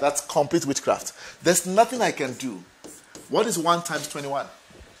 Yeah, that's complete witchcraft. There's nothing I can do. What is 1 times 21?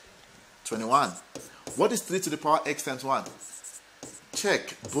 21. What is 3 to the power x times 1?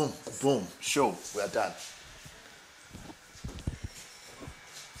 Check. Boom. Boom. Show. We are done.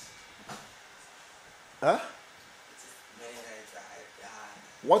 Huh?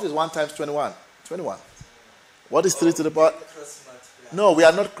 What is 1 times 21? 21. What is 3 to the power? No, we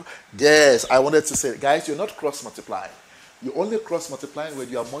are not. Yes, I wanted to say, guys, you're not cross multiplying. You're only cross multiplying when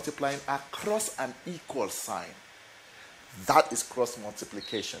you are multiplying across an equal sign. That is cross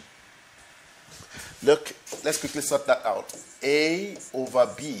multiplication. Look, let's quickly sort that out. A over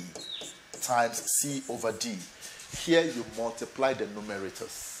B times C over D. Here you multiply the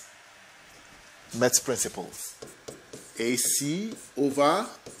numerators. Maths principles. AC over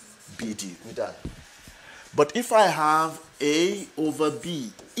BD. We're done. But if I have A over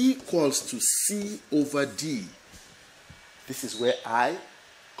B equals to C over D, this is where I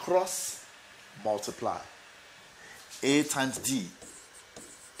cross multiply. A times D,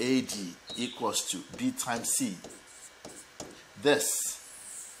 AD equals to B times C. This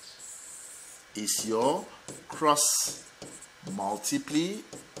is your cross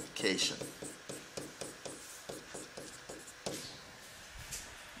multiplication.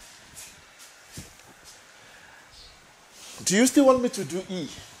 Do you still want me to do E?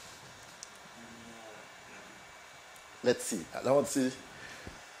 Let's see. I want to see.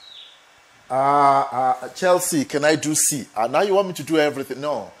 Chelsea, can I do C? Now you want me to do everything?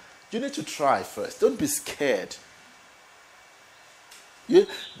 No. You need to try first. Don't be scared. There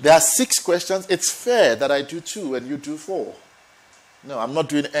are 6 questions. It's fair that I do 2 and you do 4. No, I'm not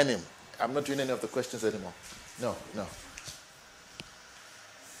doing any. I'm not doing any of the questions anymore. No.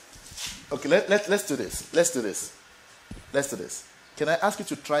 Okay, let's do this. Let's do this. Can I ask you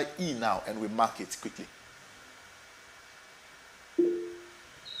to try E now and we mark it quickly?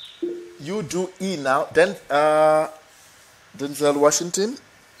 You do E now. Then Denzel Washington.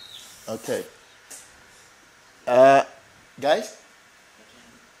 Okay. Guys,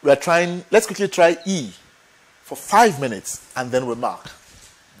 we're trying. Let's quickly try E for 5 minutes and then we mark.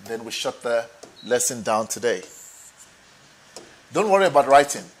 Then we shut the lesson down today. Don't worry about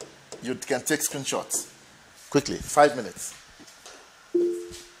writing. You can take screenshots. Quickly, 5 minutes.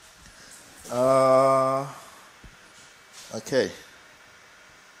 Okay.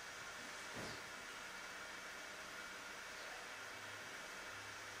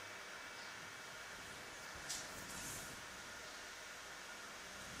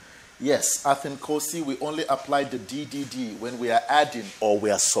 Yes, Athen Kosi, we only apply the DDD when we are adding or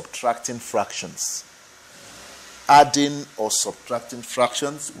we are subtracting fractions. Adding or subtracting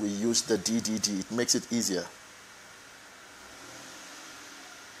fractions, we use the DDD. It makes it easier.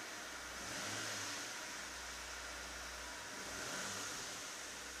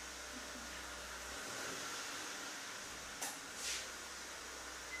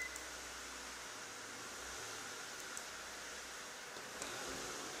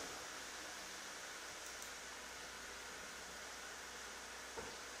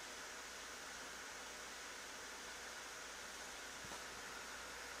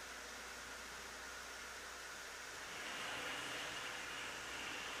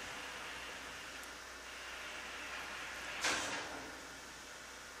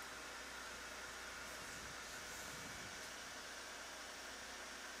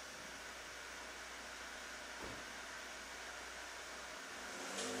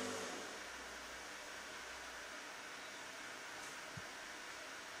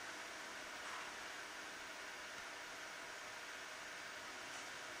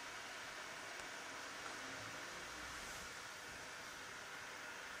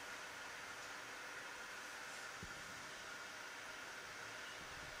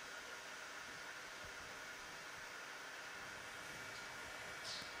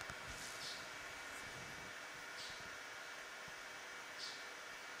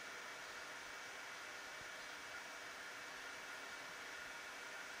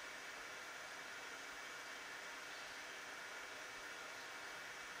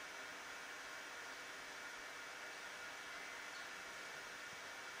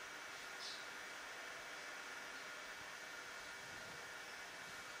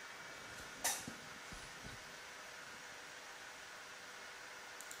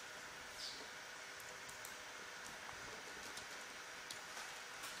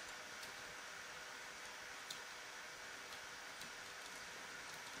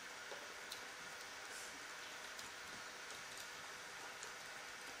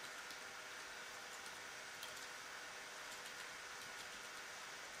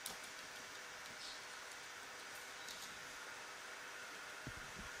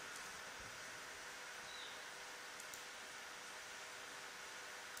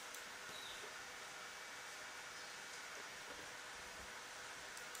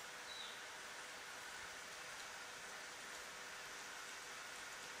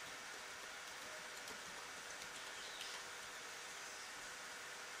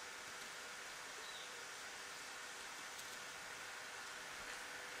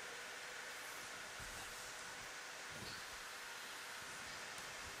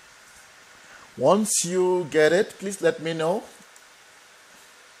 Once you get it, please let me know.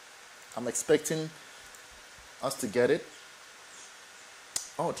 I'm expecting us to get it.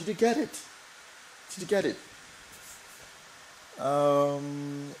 Oh, did you get it? Did you get it?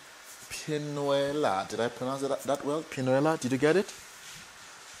 Pinuela. Did I pronounce it that well? Pinuela, did you get it?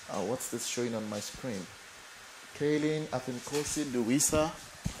 Oh, what's this showing on my screen? Kaylin, Afinkosi, Louisa.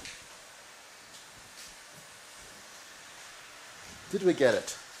 Did we get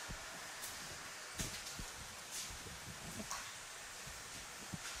it?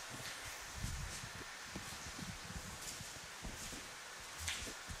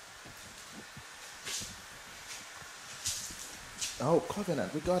 Oh,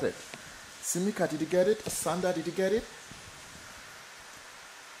 Covenant, we got it. Simika, did you get it? Sandra, did you get it?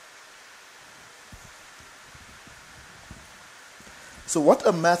 So what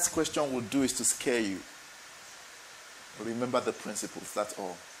a maths question will do is to scare you. Remember the principles, that's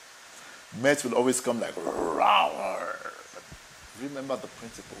all. Maths will always come like, rawr. Remember the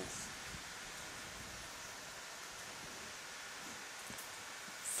principles.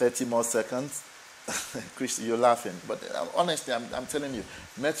 30 more seconds. Chris, you're laughing, but honestly, I'm telling you,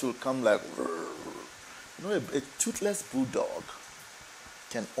 maths will come like, you know, a toothless bulldog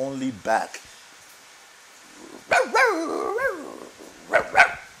can only bark.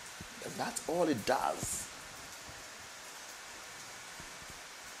 And that's all it does.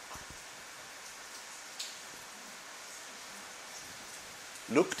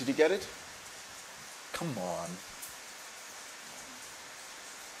 Look, did you get it? Come on.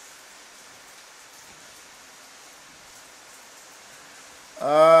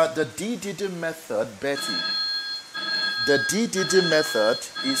 The DDD method, Betty. The DDD method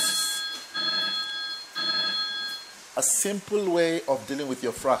is a simple way of dealing with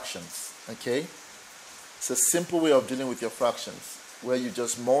your fractions, okay? It's a simple way of dealing with your fractions where you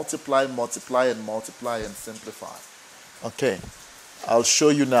just multiply, multiply, and multiply and simplify. Okay, I'll show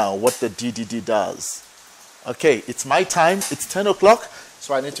you now what the DDD does. Okay, it's my time. It's 10 o'clock,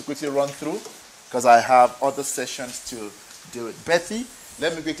 so I need to quickly run through because I have other sessions to do it. Betty,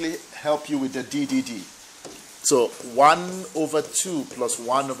 let me quickly help you with the DDD. So 1 over 2 plus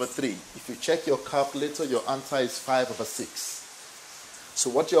 1 over 3. If you check your calculator, your answer is 5 over 6. So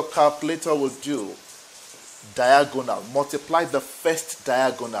what your calculator will do, diagonal, multiply the first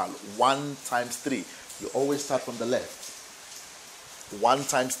diagonal, 1 times 3. You always start from the left. 1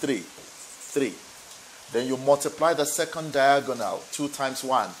 times 3, 3. Then you multiply the second diagonal, 2 times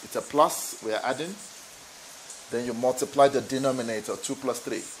 1. It's a plus, we are adding. Then you multiply the denominator, 2 plus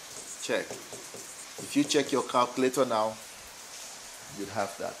 3. Check. If you check your calculator now, you'd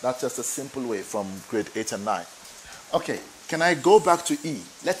have that. That's just a simple way from grade 8 and 9. Okay, can I go back to E?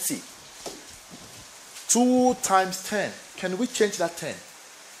 Let's see. 2 times 10. Can we change that 10?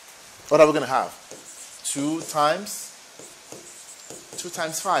 What are we going to have? 2 times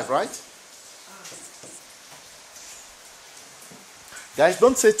 5, right? Guys,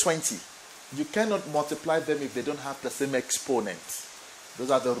 don't say 20. You cannot multiply them if they don't have the same exponent.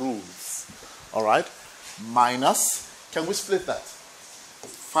 Those are the rules. All right? Minus, can we split that?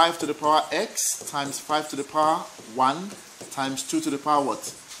 5 to the power x times 5 to the power 1 times 2 to the power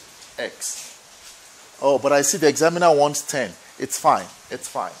what? X. Oh, but I see the examiner wants 10. It's fine. It's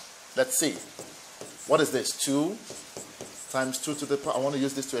fine. Let's see. What is this? 2 times 2 to the power. I want to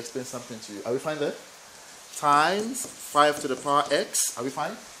use this to explain something to you. Are we fine there? Times 5 to the power x. Are we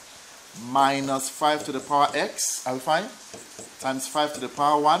fine? Minus 5 to the power x. Are we fine? Times 5 to the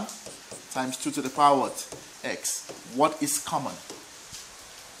power 1 times 2 to the power what? X. What is common?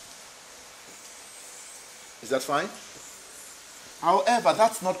 Is that fine? However,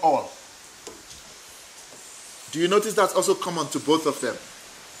 that's not all. Do you notice that's also common to both of them?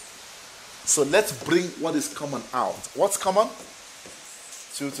 So let's bring what is common out. What's common?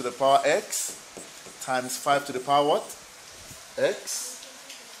 2 to the power x times 5 to the power what? X.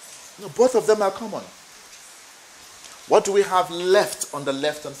 No, both of them are common. What do we have left on the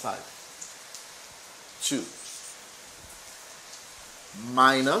left-hand side? 2.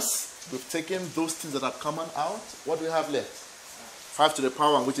 Minus, we've taken those things that are common out. What do we have left? 5 to the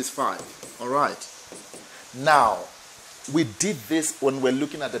power 1, which is 5. All right. Now, we did this when we're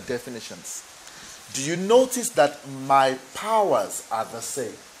looking at the definitions. Do you notice that my powers are the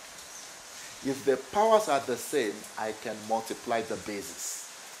same? If the powers are the same, I can multiply the bases.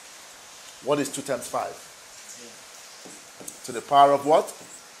 What is 2 times 5? To the power of what?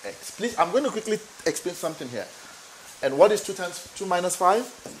 X. Please, I'm going to quickly explain something here. And what is 2 times 2 minus 5?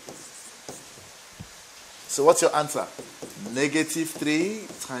 So what's your answer? Negative 3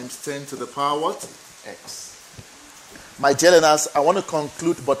 times 10 to the power what? X. My dear learners, I want to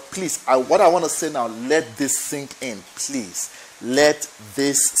conclude, but please, what I want to say now, let this sink in. Please, let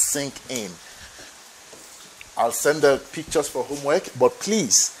this sink in. I'll send the pictures for homework, but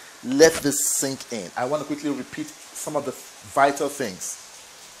please, let this sink in. I want to quickly repeat some of the vital things.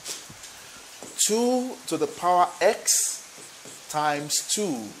 2 to the power x times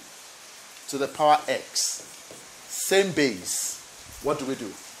 2 to the power x. Same base. What do?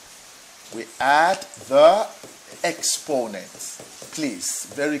 We add the exponent. Please,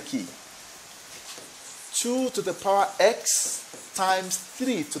 very key. 2 to the power x times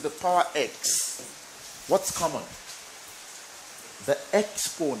 3 to the power x. What's common? The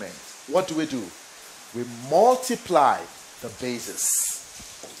exponent. What do? We multiply the bases.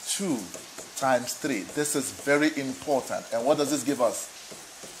 2 times 3. This is very important. And what does this give us?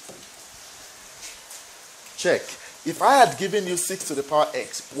 Check. If I had given you 6 to the power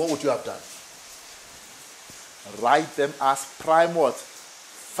x, what would you have done? Write them as prime what?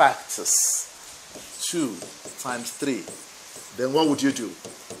 Factors. 2 times 3. Then what would you do?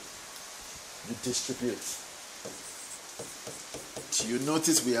 You distribute. Do you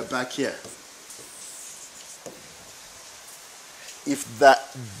notice we are back here? If the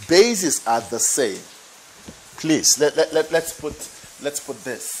bases are the same, please let's put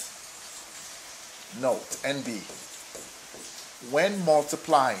this. Note NB. When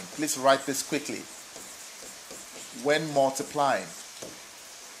multiplying, please write this quickly. When multiplying,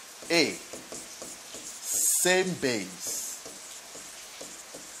 A, same base.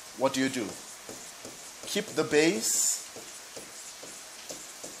 What do? Keep the base,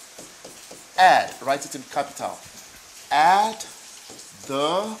 add, write it in capital, add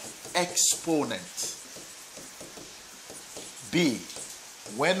the exponent. B,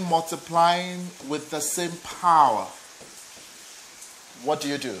 when multiplying with the same power, what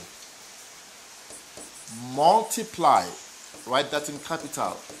do? Multiply, write that in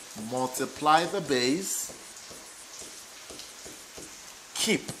capital, multiply the base,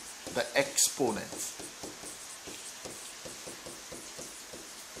 keep the exponent.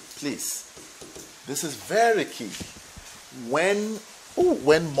 Please, this is very key. When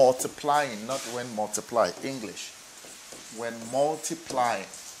multiplying, not when multiply, English. When multiplying,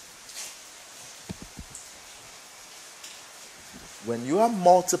 when you are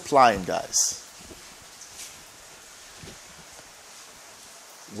multiplying, guys,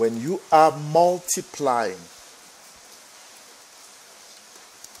 when you are multiplying,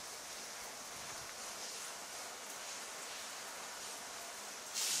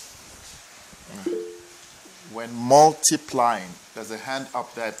 when multiplying, there's a hand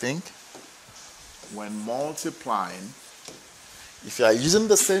up there, I think. When multiplying, if you are using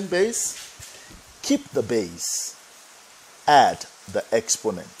the same base, keep the base, add the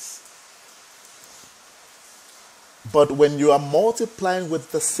exponents. But when you are multiplying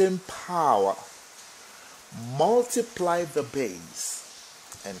with the same power, multiply the base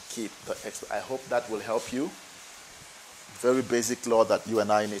and keep the exponent. I hope that will help you. Very basic law that you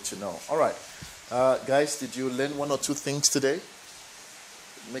and I need to know. All right. Guys, did you learn 1 or 2 things today?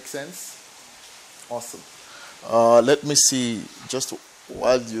 Make sense? Awesome. Let me see, just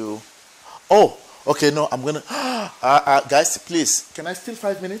while you... Oh, okay, no, I'm going to... guys, please, can I steal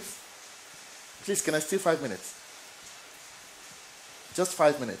 5 minutes? Please, can I steal 5 minutes? Just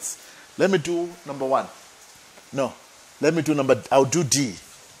 5 minutes. Let me do number 1. No, let me do I'll do D.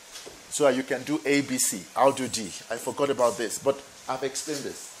 So you can do A, B, C. I'll do D. I forgot about this, but I've explained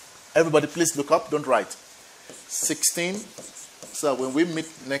this. Everybody, please look up, don't write. 16. So when we meet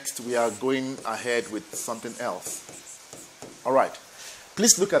next, we are going ahead with something else. All right.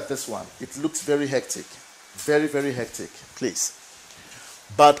 Please look at this one. It looks very hectic. Very, very hectic. Please.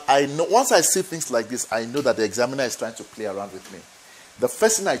 But I know, once I see things like this, I know that the examiner is trying to play around with me. The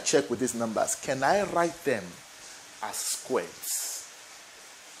first thing I check with these numbers, can I write them as squares?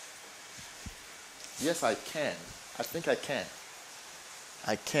 Yes, I can. I think I can.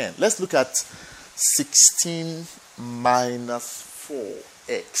 I can. Let's look at 16 minus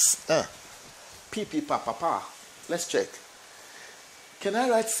 4x. Pa. Let's check. Can I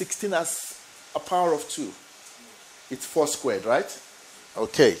write 16 as a power of 2? It's 4 squared, right?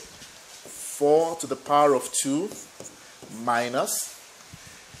 Okay. 4 to the power of 2 minus.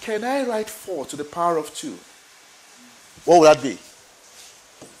 Can I write 4 to the power of 2? What would that be?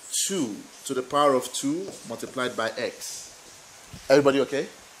 2 to the power of 2 multiplied by x. Everybody okay?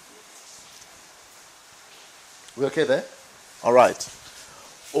 We okay there? All right.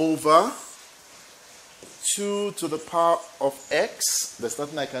 Over 2 to the power of x. There's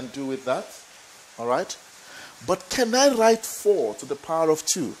nothing I can do with that. All right. But can I write 4 to the power of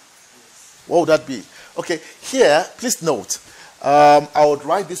 2? What would that be? Okay, here, please note, I would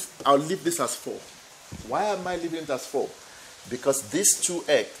write this, I'll leave this as 4. Why am I leaving it as 4? Because this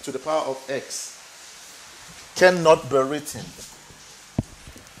 2x to the power of x cannot be written.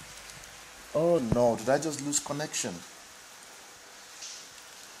 Oh no, did I just lose connection?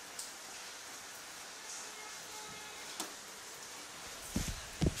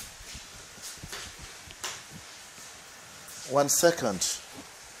 One second.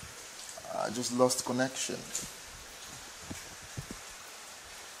 I just lost connection.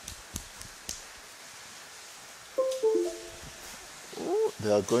 Ooh,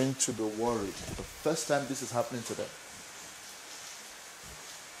 they are going to be worried. The first time this is happening to them.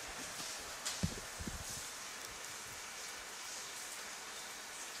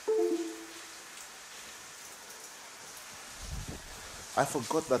 I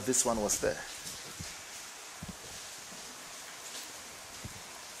forgot that this one was there.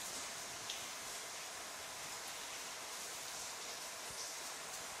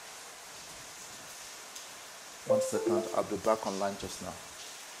 One second, I'll be back online just now.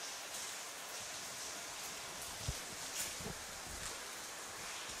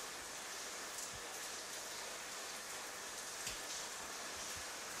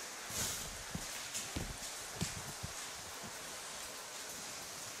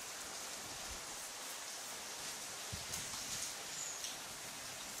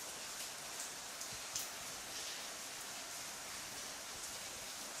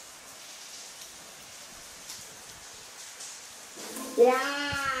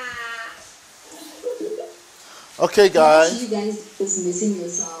 Okay, guys. You guys was missing your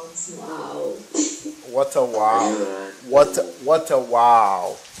sounds. Wow. What a wow. What a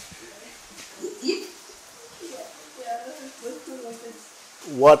wow.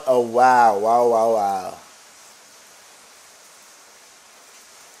 What a wow. Wow, wow, wow.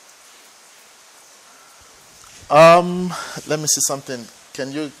 Let me see something.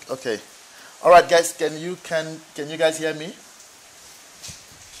 Can you, okay. All right, guys, can you guys hear me?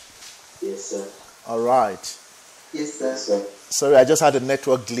 Yes, sir. All right. Yes, sir. Sorry, I just had a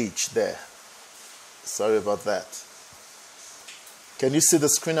network glitch there. Sorry about that. Can you see the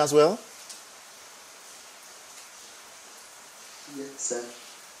screen as well? Yes, sir.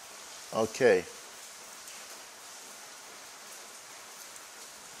 Okay.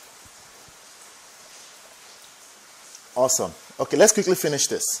 Awesome. Okay, let's quickly finish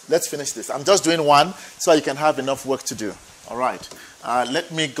this. Let's finish this. I'm just doing one so you can have enough work to do. All right.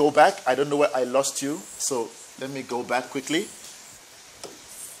 Let me go back. I don't know where I lost you, so let me go back quickly.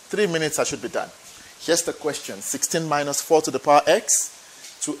 3 minutes, I should be done. Here's the question. 16 minus 4 to the power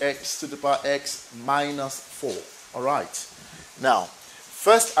x, 2x to the power x minus 4. All right. Now,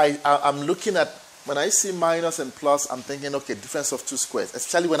 first I'm looking at, when I see minus and plus, I'm thinking, okay, difference of 2 squares,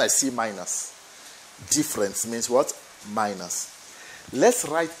 especially when I see minus. Difference means what? Minus. Let's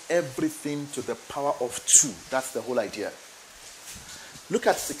write everything to the power of 2. That's the whole idea. Look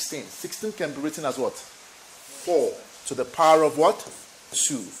at 16. 16 can be written as what? 4 to the power of what?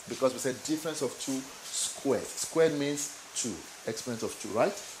 2. Because we said difference of 2 squared. Squared means 2. Exponent of 2,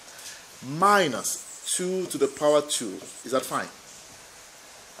 right? Minus 2 to the power 2. Is that fine?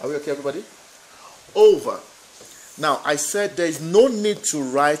 Are we okay, everybody? Over. Now, I said there is no need to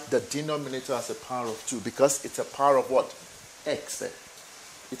write the denominator as a power of 2 because it's a power of what? X.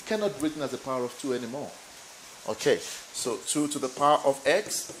 It cannot be written as a power of 2 anymore. Okay, so 2 to the power of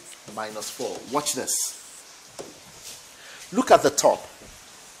x minus 4. Watch this. Look at the top.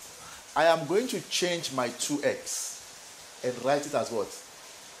 I am going to change my 2x and write it as what?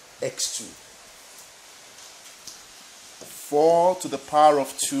 x2. 4 to the power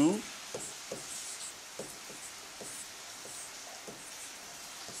of 2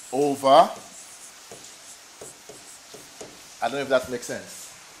 over, I don't know if that makes sense.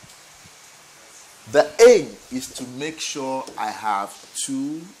 The aim is to make sure I have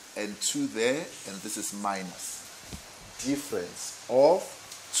 2 and 2 there, and this is minus. Difference of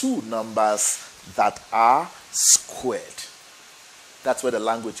 2 numbers that are squared. That's where the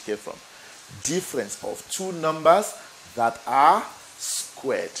language came from. Difference of 2 numbers that are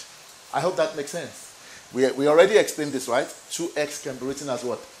squared. I hope that makes sense. We already explained this, right? 2x can be written as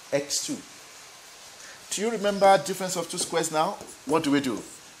what? x2. Do you remember difference of 2 squares now? What do?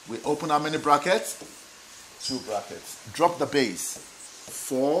 We open how many brackets? 2 brackets. Drop the base.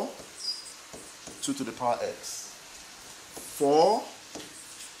 4, 2 to the power x. 4,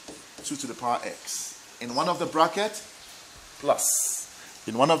 2 to the power x. In one of the brackets, plus.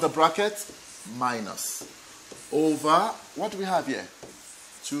 In one of the brackets, minus. Over, what do we have here?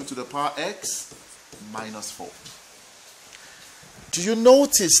 2 to the power x minus 4. Do you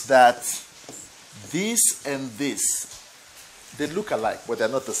notice that this and this, they look alike, but they're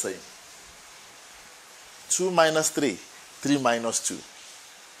not the same. 2 minus 3, 3 minus 2.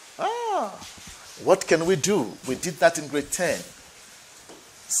 What can we do? We did that in grade 10.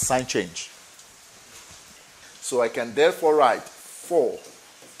 Sign change. So I can therefore write 4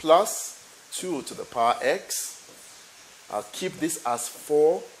 plus 2 to the power x. I'll keep this as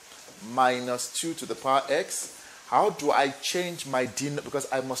 4 minus 2 to the power x. How do I change my denominator? Because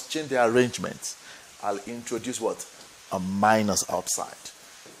I must change the arrangement. I'll introduce what? A minus outside.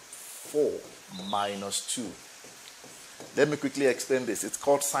 4 minus 2. Let me quickly explain this. It's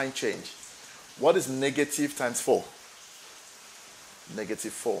called sign change. What is negative times 4?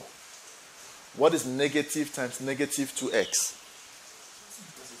 Negative 4. What is negative times negative 2x?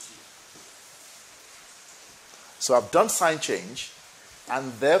 So I've done sign change,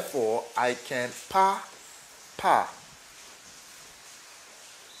 and therefore I can par. I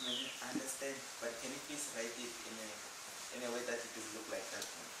understand, but can you please write it in a way that it will look like that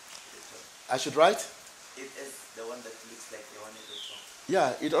one? I should write? It is the one that looks like the one it is wrong.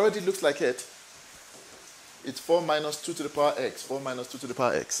 Yeah, it already looks like it. It's 4 minus 2 to the power x. 4 minus 2 to the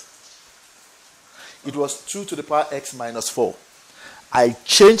power x. It was 2 to the power x minus 4. I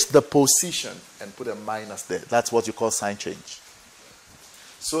changed the position and put a minus there. That's what you call sign change.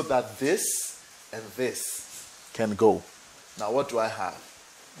 So that this and this can go. Now what do I have?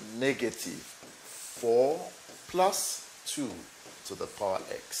 Negative 4 plus 2 to the power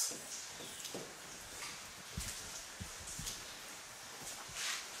x.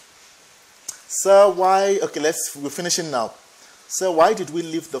 Sir, why? Okay, we're finishing now. Sir, why did we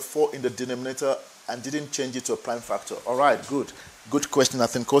leave the 4 in the denominator and didn't change it to a prime factor? All right, good. Good question,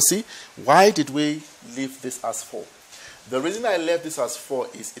 Nathan Kosi. Why did we leave this as 4? The reason I left this as 4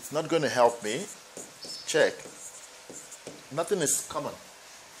 is it's not going to help me. Check. Nothing is common.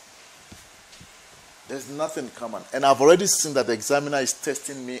 There's nothing common. And I've already seen that the examiner is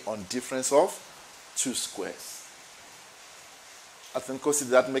testing me on difference of 2 squares. Nathan Kosi,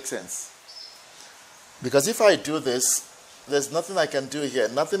 did that make sense? Because if I do this, there's nothing I can do here.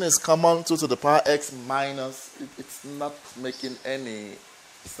 Nothing is common. 2 to the power x minus. It's not making any,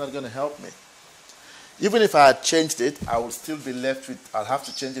 it's not going to help me. Even if I had changed it, I would still be left with, I'll have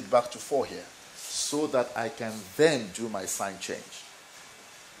to change it back to 4 here, so that I can then do my sign change.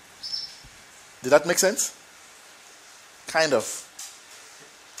 Did that make sense? Kind of.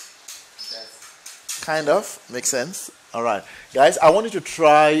 Yes. Kind of. Makes sense? All right. Guys, I want you to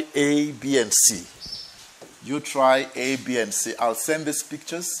try A, B, and C. You try A, B, and C. I'll send these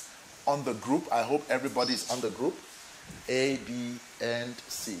pictures on the group. I hope everybody is on the group. A, B, and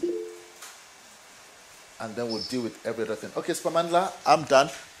C. And then we'll deal with every other thing. Okay, Spamandla, I'm done.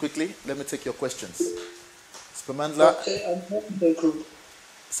 Quickly, let me take your questions. Spamandla. Okay, I'm not in the group.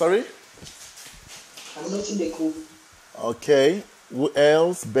 Sorry? I'm not in the group. Okay. Who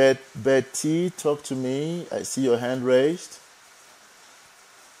else? Betty, talk to me. I see your hand raised.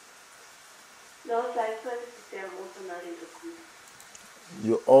 No, so I first say I'm also not in the group.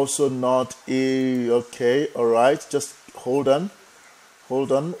 You're also not okay, all right. Just hold on.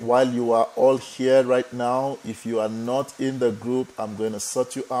 Hold on. While you are all here right now, if you are not in the group, I'm going to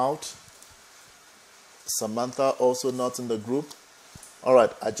sort you out. Samantha also not in the group. All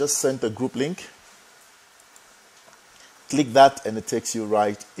right, I just sent the group link. Click that and it takes you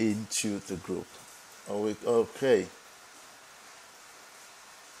right into the group. Okay.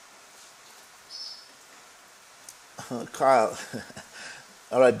 Kyle.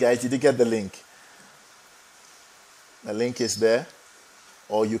 All right, guys, did you get the link? The link is there.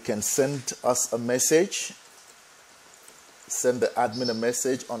 Or you can send us a message. Send the admin a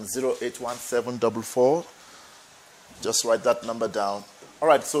message on 081744. Just write that number down. All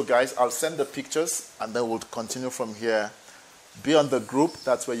right, so guys, I'll send the pictures and then we'll continue from here. Be on the group.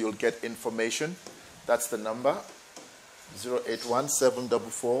 That's where you'll get information. That's the number.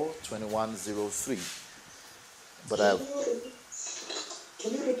 0817442103. But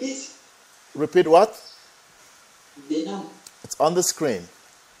Can you repeat? Repeat what? The number. It's on the screen.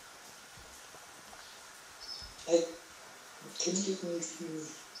 Can you give me?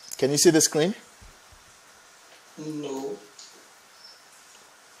 Can you see the screen? No.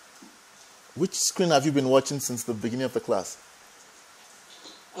 Which screen have you been watching since the beginning of the class?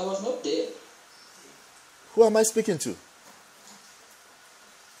 I was not there. Who am I speaking to?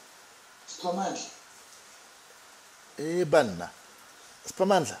 Spamandla. Banna.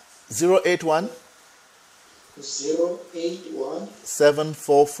 Spamandla. 081 081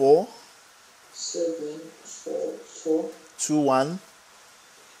 744 744 21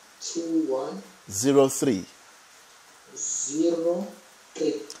 21 03.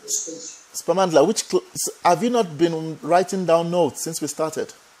 03. Spamandla, have you not been writing down notes since we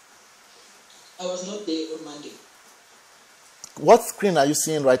started? I was not there on Monday. What screen are you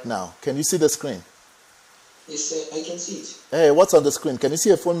seeing right now? Can you see the screen? Yes, I can see it. Hey, what's on the screen? Can you see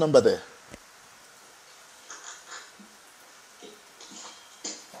a phone number there?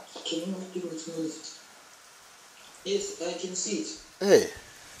 Can you not give me 2 minutes? Yes, I can see it. Hey.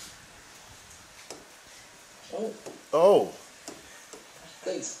 Oh. Oh.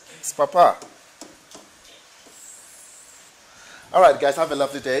 Thanks. It's Papa. All right, guys, have a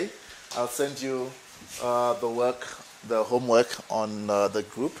lovely day. I'll send you the homework on the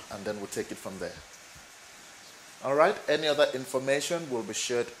group, and then we'll take it from there. All right, any other information will be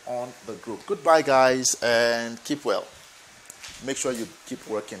shared on the group. Goodbye, guys, and keep well. Make sure you keep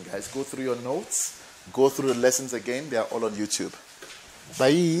working, guys. Go through your notes. Go through the lessons again. They are all on YouTube.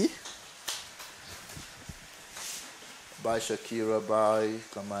 Bye. Bye, Shakira. Bye,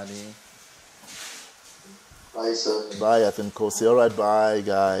 Kamani. Bye, sir. Bye, Atenkosi. All right, bye,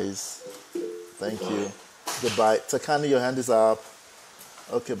 guys. Thank you. Goodbye. Takani, your hand is up.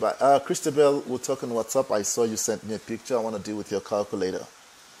 Okay, bye. Christabel, we'll talk on WhatsApp. I saw you sent me a picture. I want to deal with your calculator.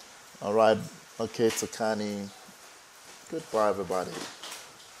 All right. Okay, Takani. Goodbye, everybody.